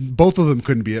both of them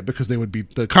couldn't be it because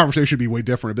the conversation would be way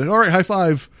different. It'd be like, all right, high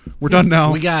five. We're done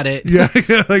now. We got it. Yeah.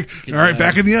 Like, all right,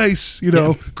 back in the ice,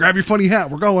 grab your funny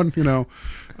hat. We're going,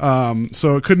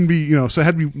 So it couldn't be, so it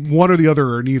had to be one or the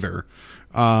other or neither.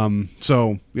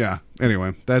 So yeah,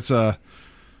 anyway, that's,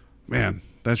 man,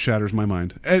 that shatters my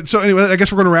mind. And so anyway, I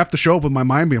guess we're going to wrap the show up with my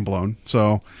mind being blown.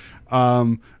 So,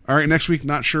 all right, next week,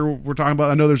 not sure what we're talking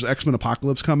about. I know there's X-Men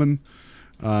Apocalypse coming.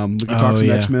 We can talk some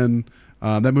X-Men.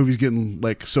 That movie's getting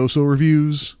like so-so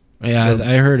reviews. Yeah,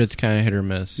 I heard it's kind of hit or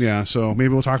miss. Yeah, so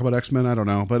maybe we'll talk about X-Men. I don't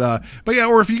know, but yeah,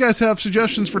 or if you guys have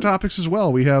suggestions for topics as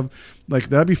well, we have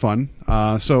that'd be fun.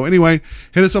 So anyway,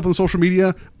 hit us up on social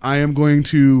media. I am going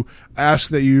to ask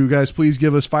that you guys please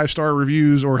give us 5-star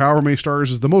reviews or however many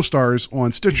stars is the most stars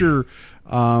on Stitcher,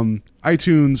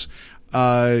 iTunes,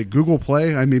 Google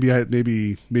Play. Maybe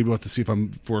we'll have to see if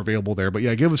we're available there. But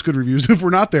yeah, give us good reviews. If we're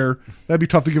not there, that'd be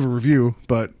tough to give a review,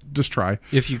 but just try.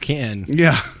 If you can.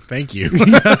 Yeah. Thank you.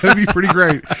 That'd be pretty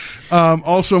great.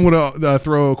 Also, I'm going to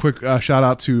throw a quick shout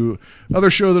out to another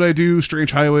show that I do,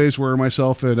 Strange Highways, where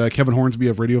myself and Kevin Hornsby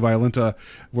of Radio Violenta,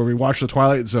 where we watch The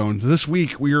Twilight Zone. This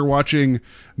week, we are watching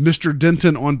Mr.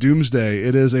 Denton on Doomsday.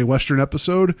 It is a Western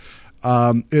episode.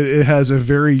 It has a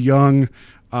very young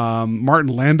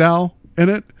Martin Landau in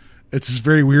it. It's just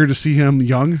very weird to see him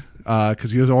young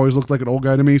because he has always looked like an old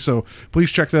guy to me. So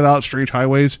please check that out, Strange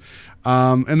Highways.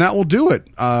 And that will do it.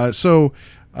 So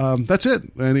that's it.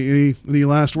 Any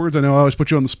last words? I know I always put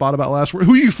you on the spot about last words.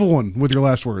 Who are you fooling with your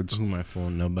last words? Who am I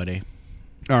fooling? Nobody.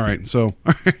 All right. So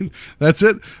that's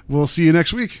it. We'll see you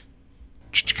next week.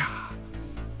 Ch-ch-ka.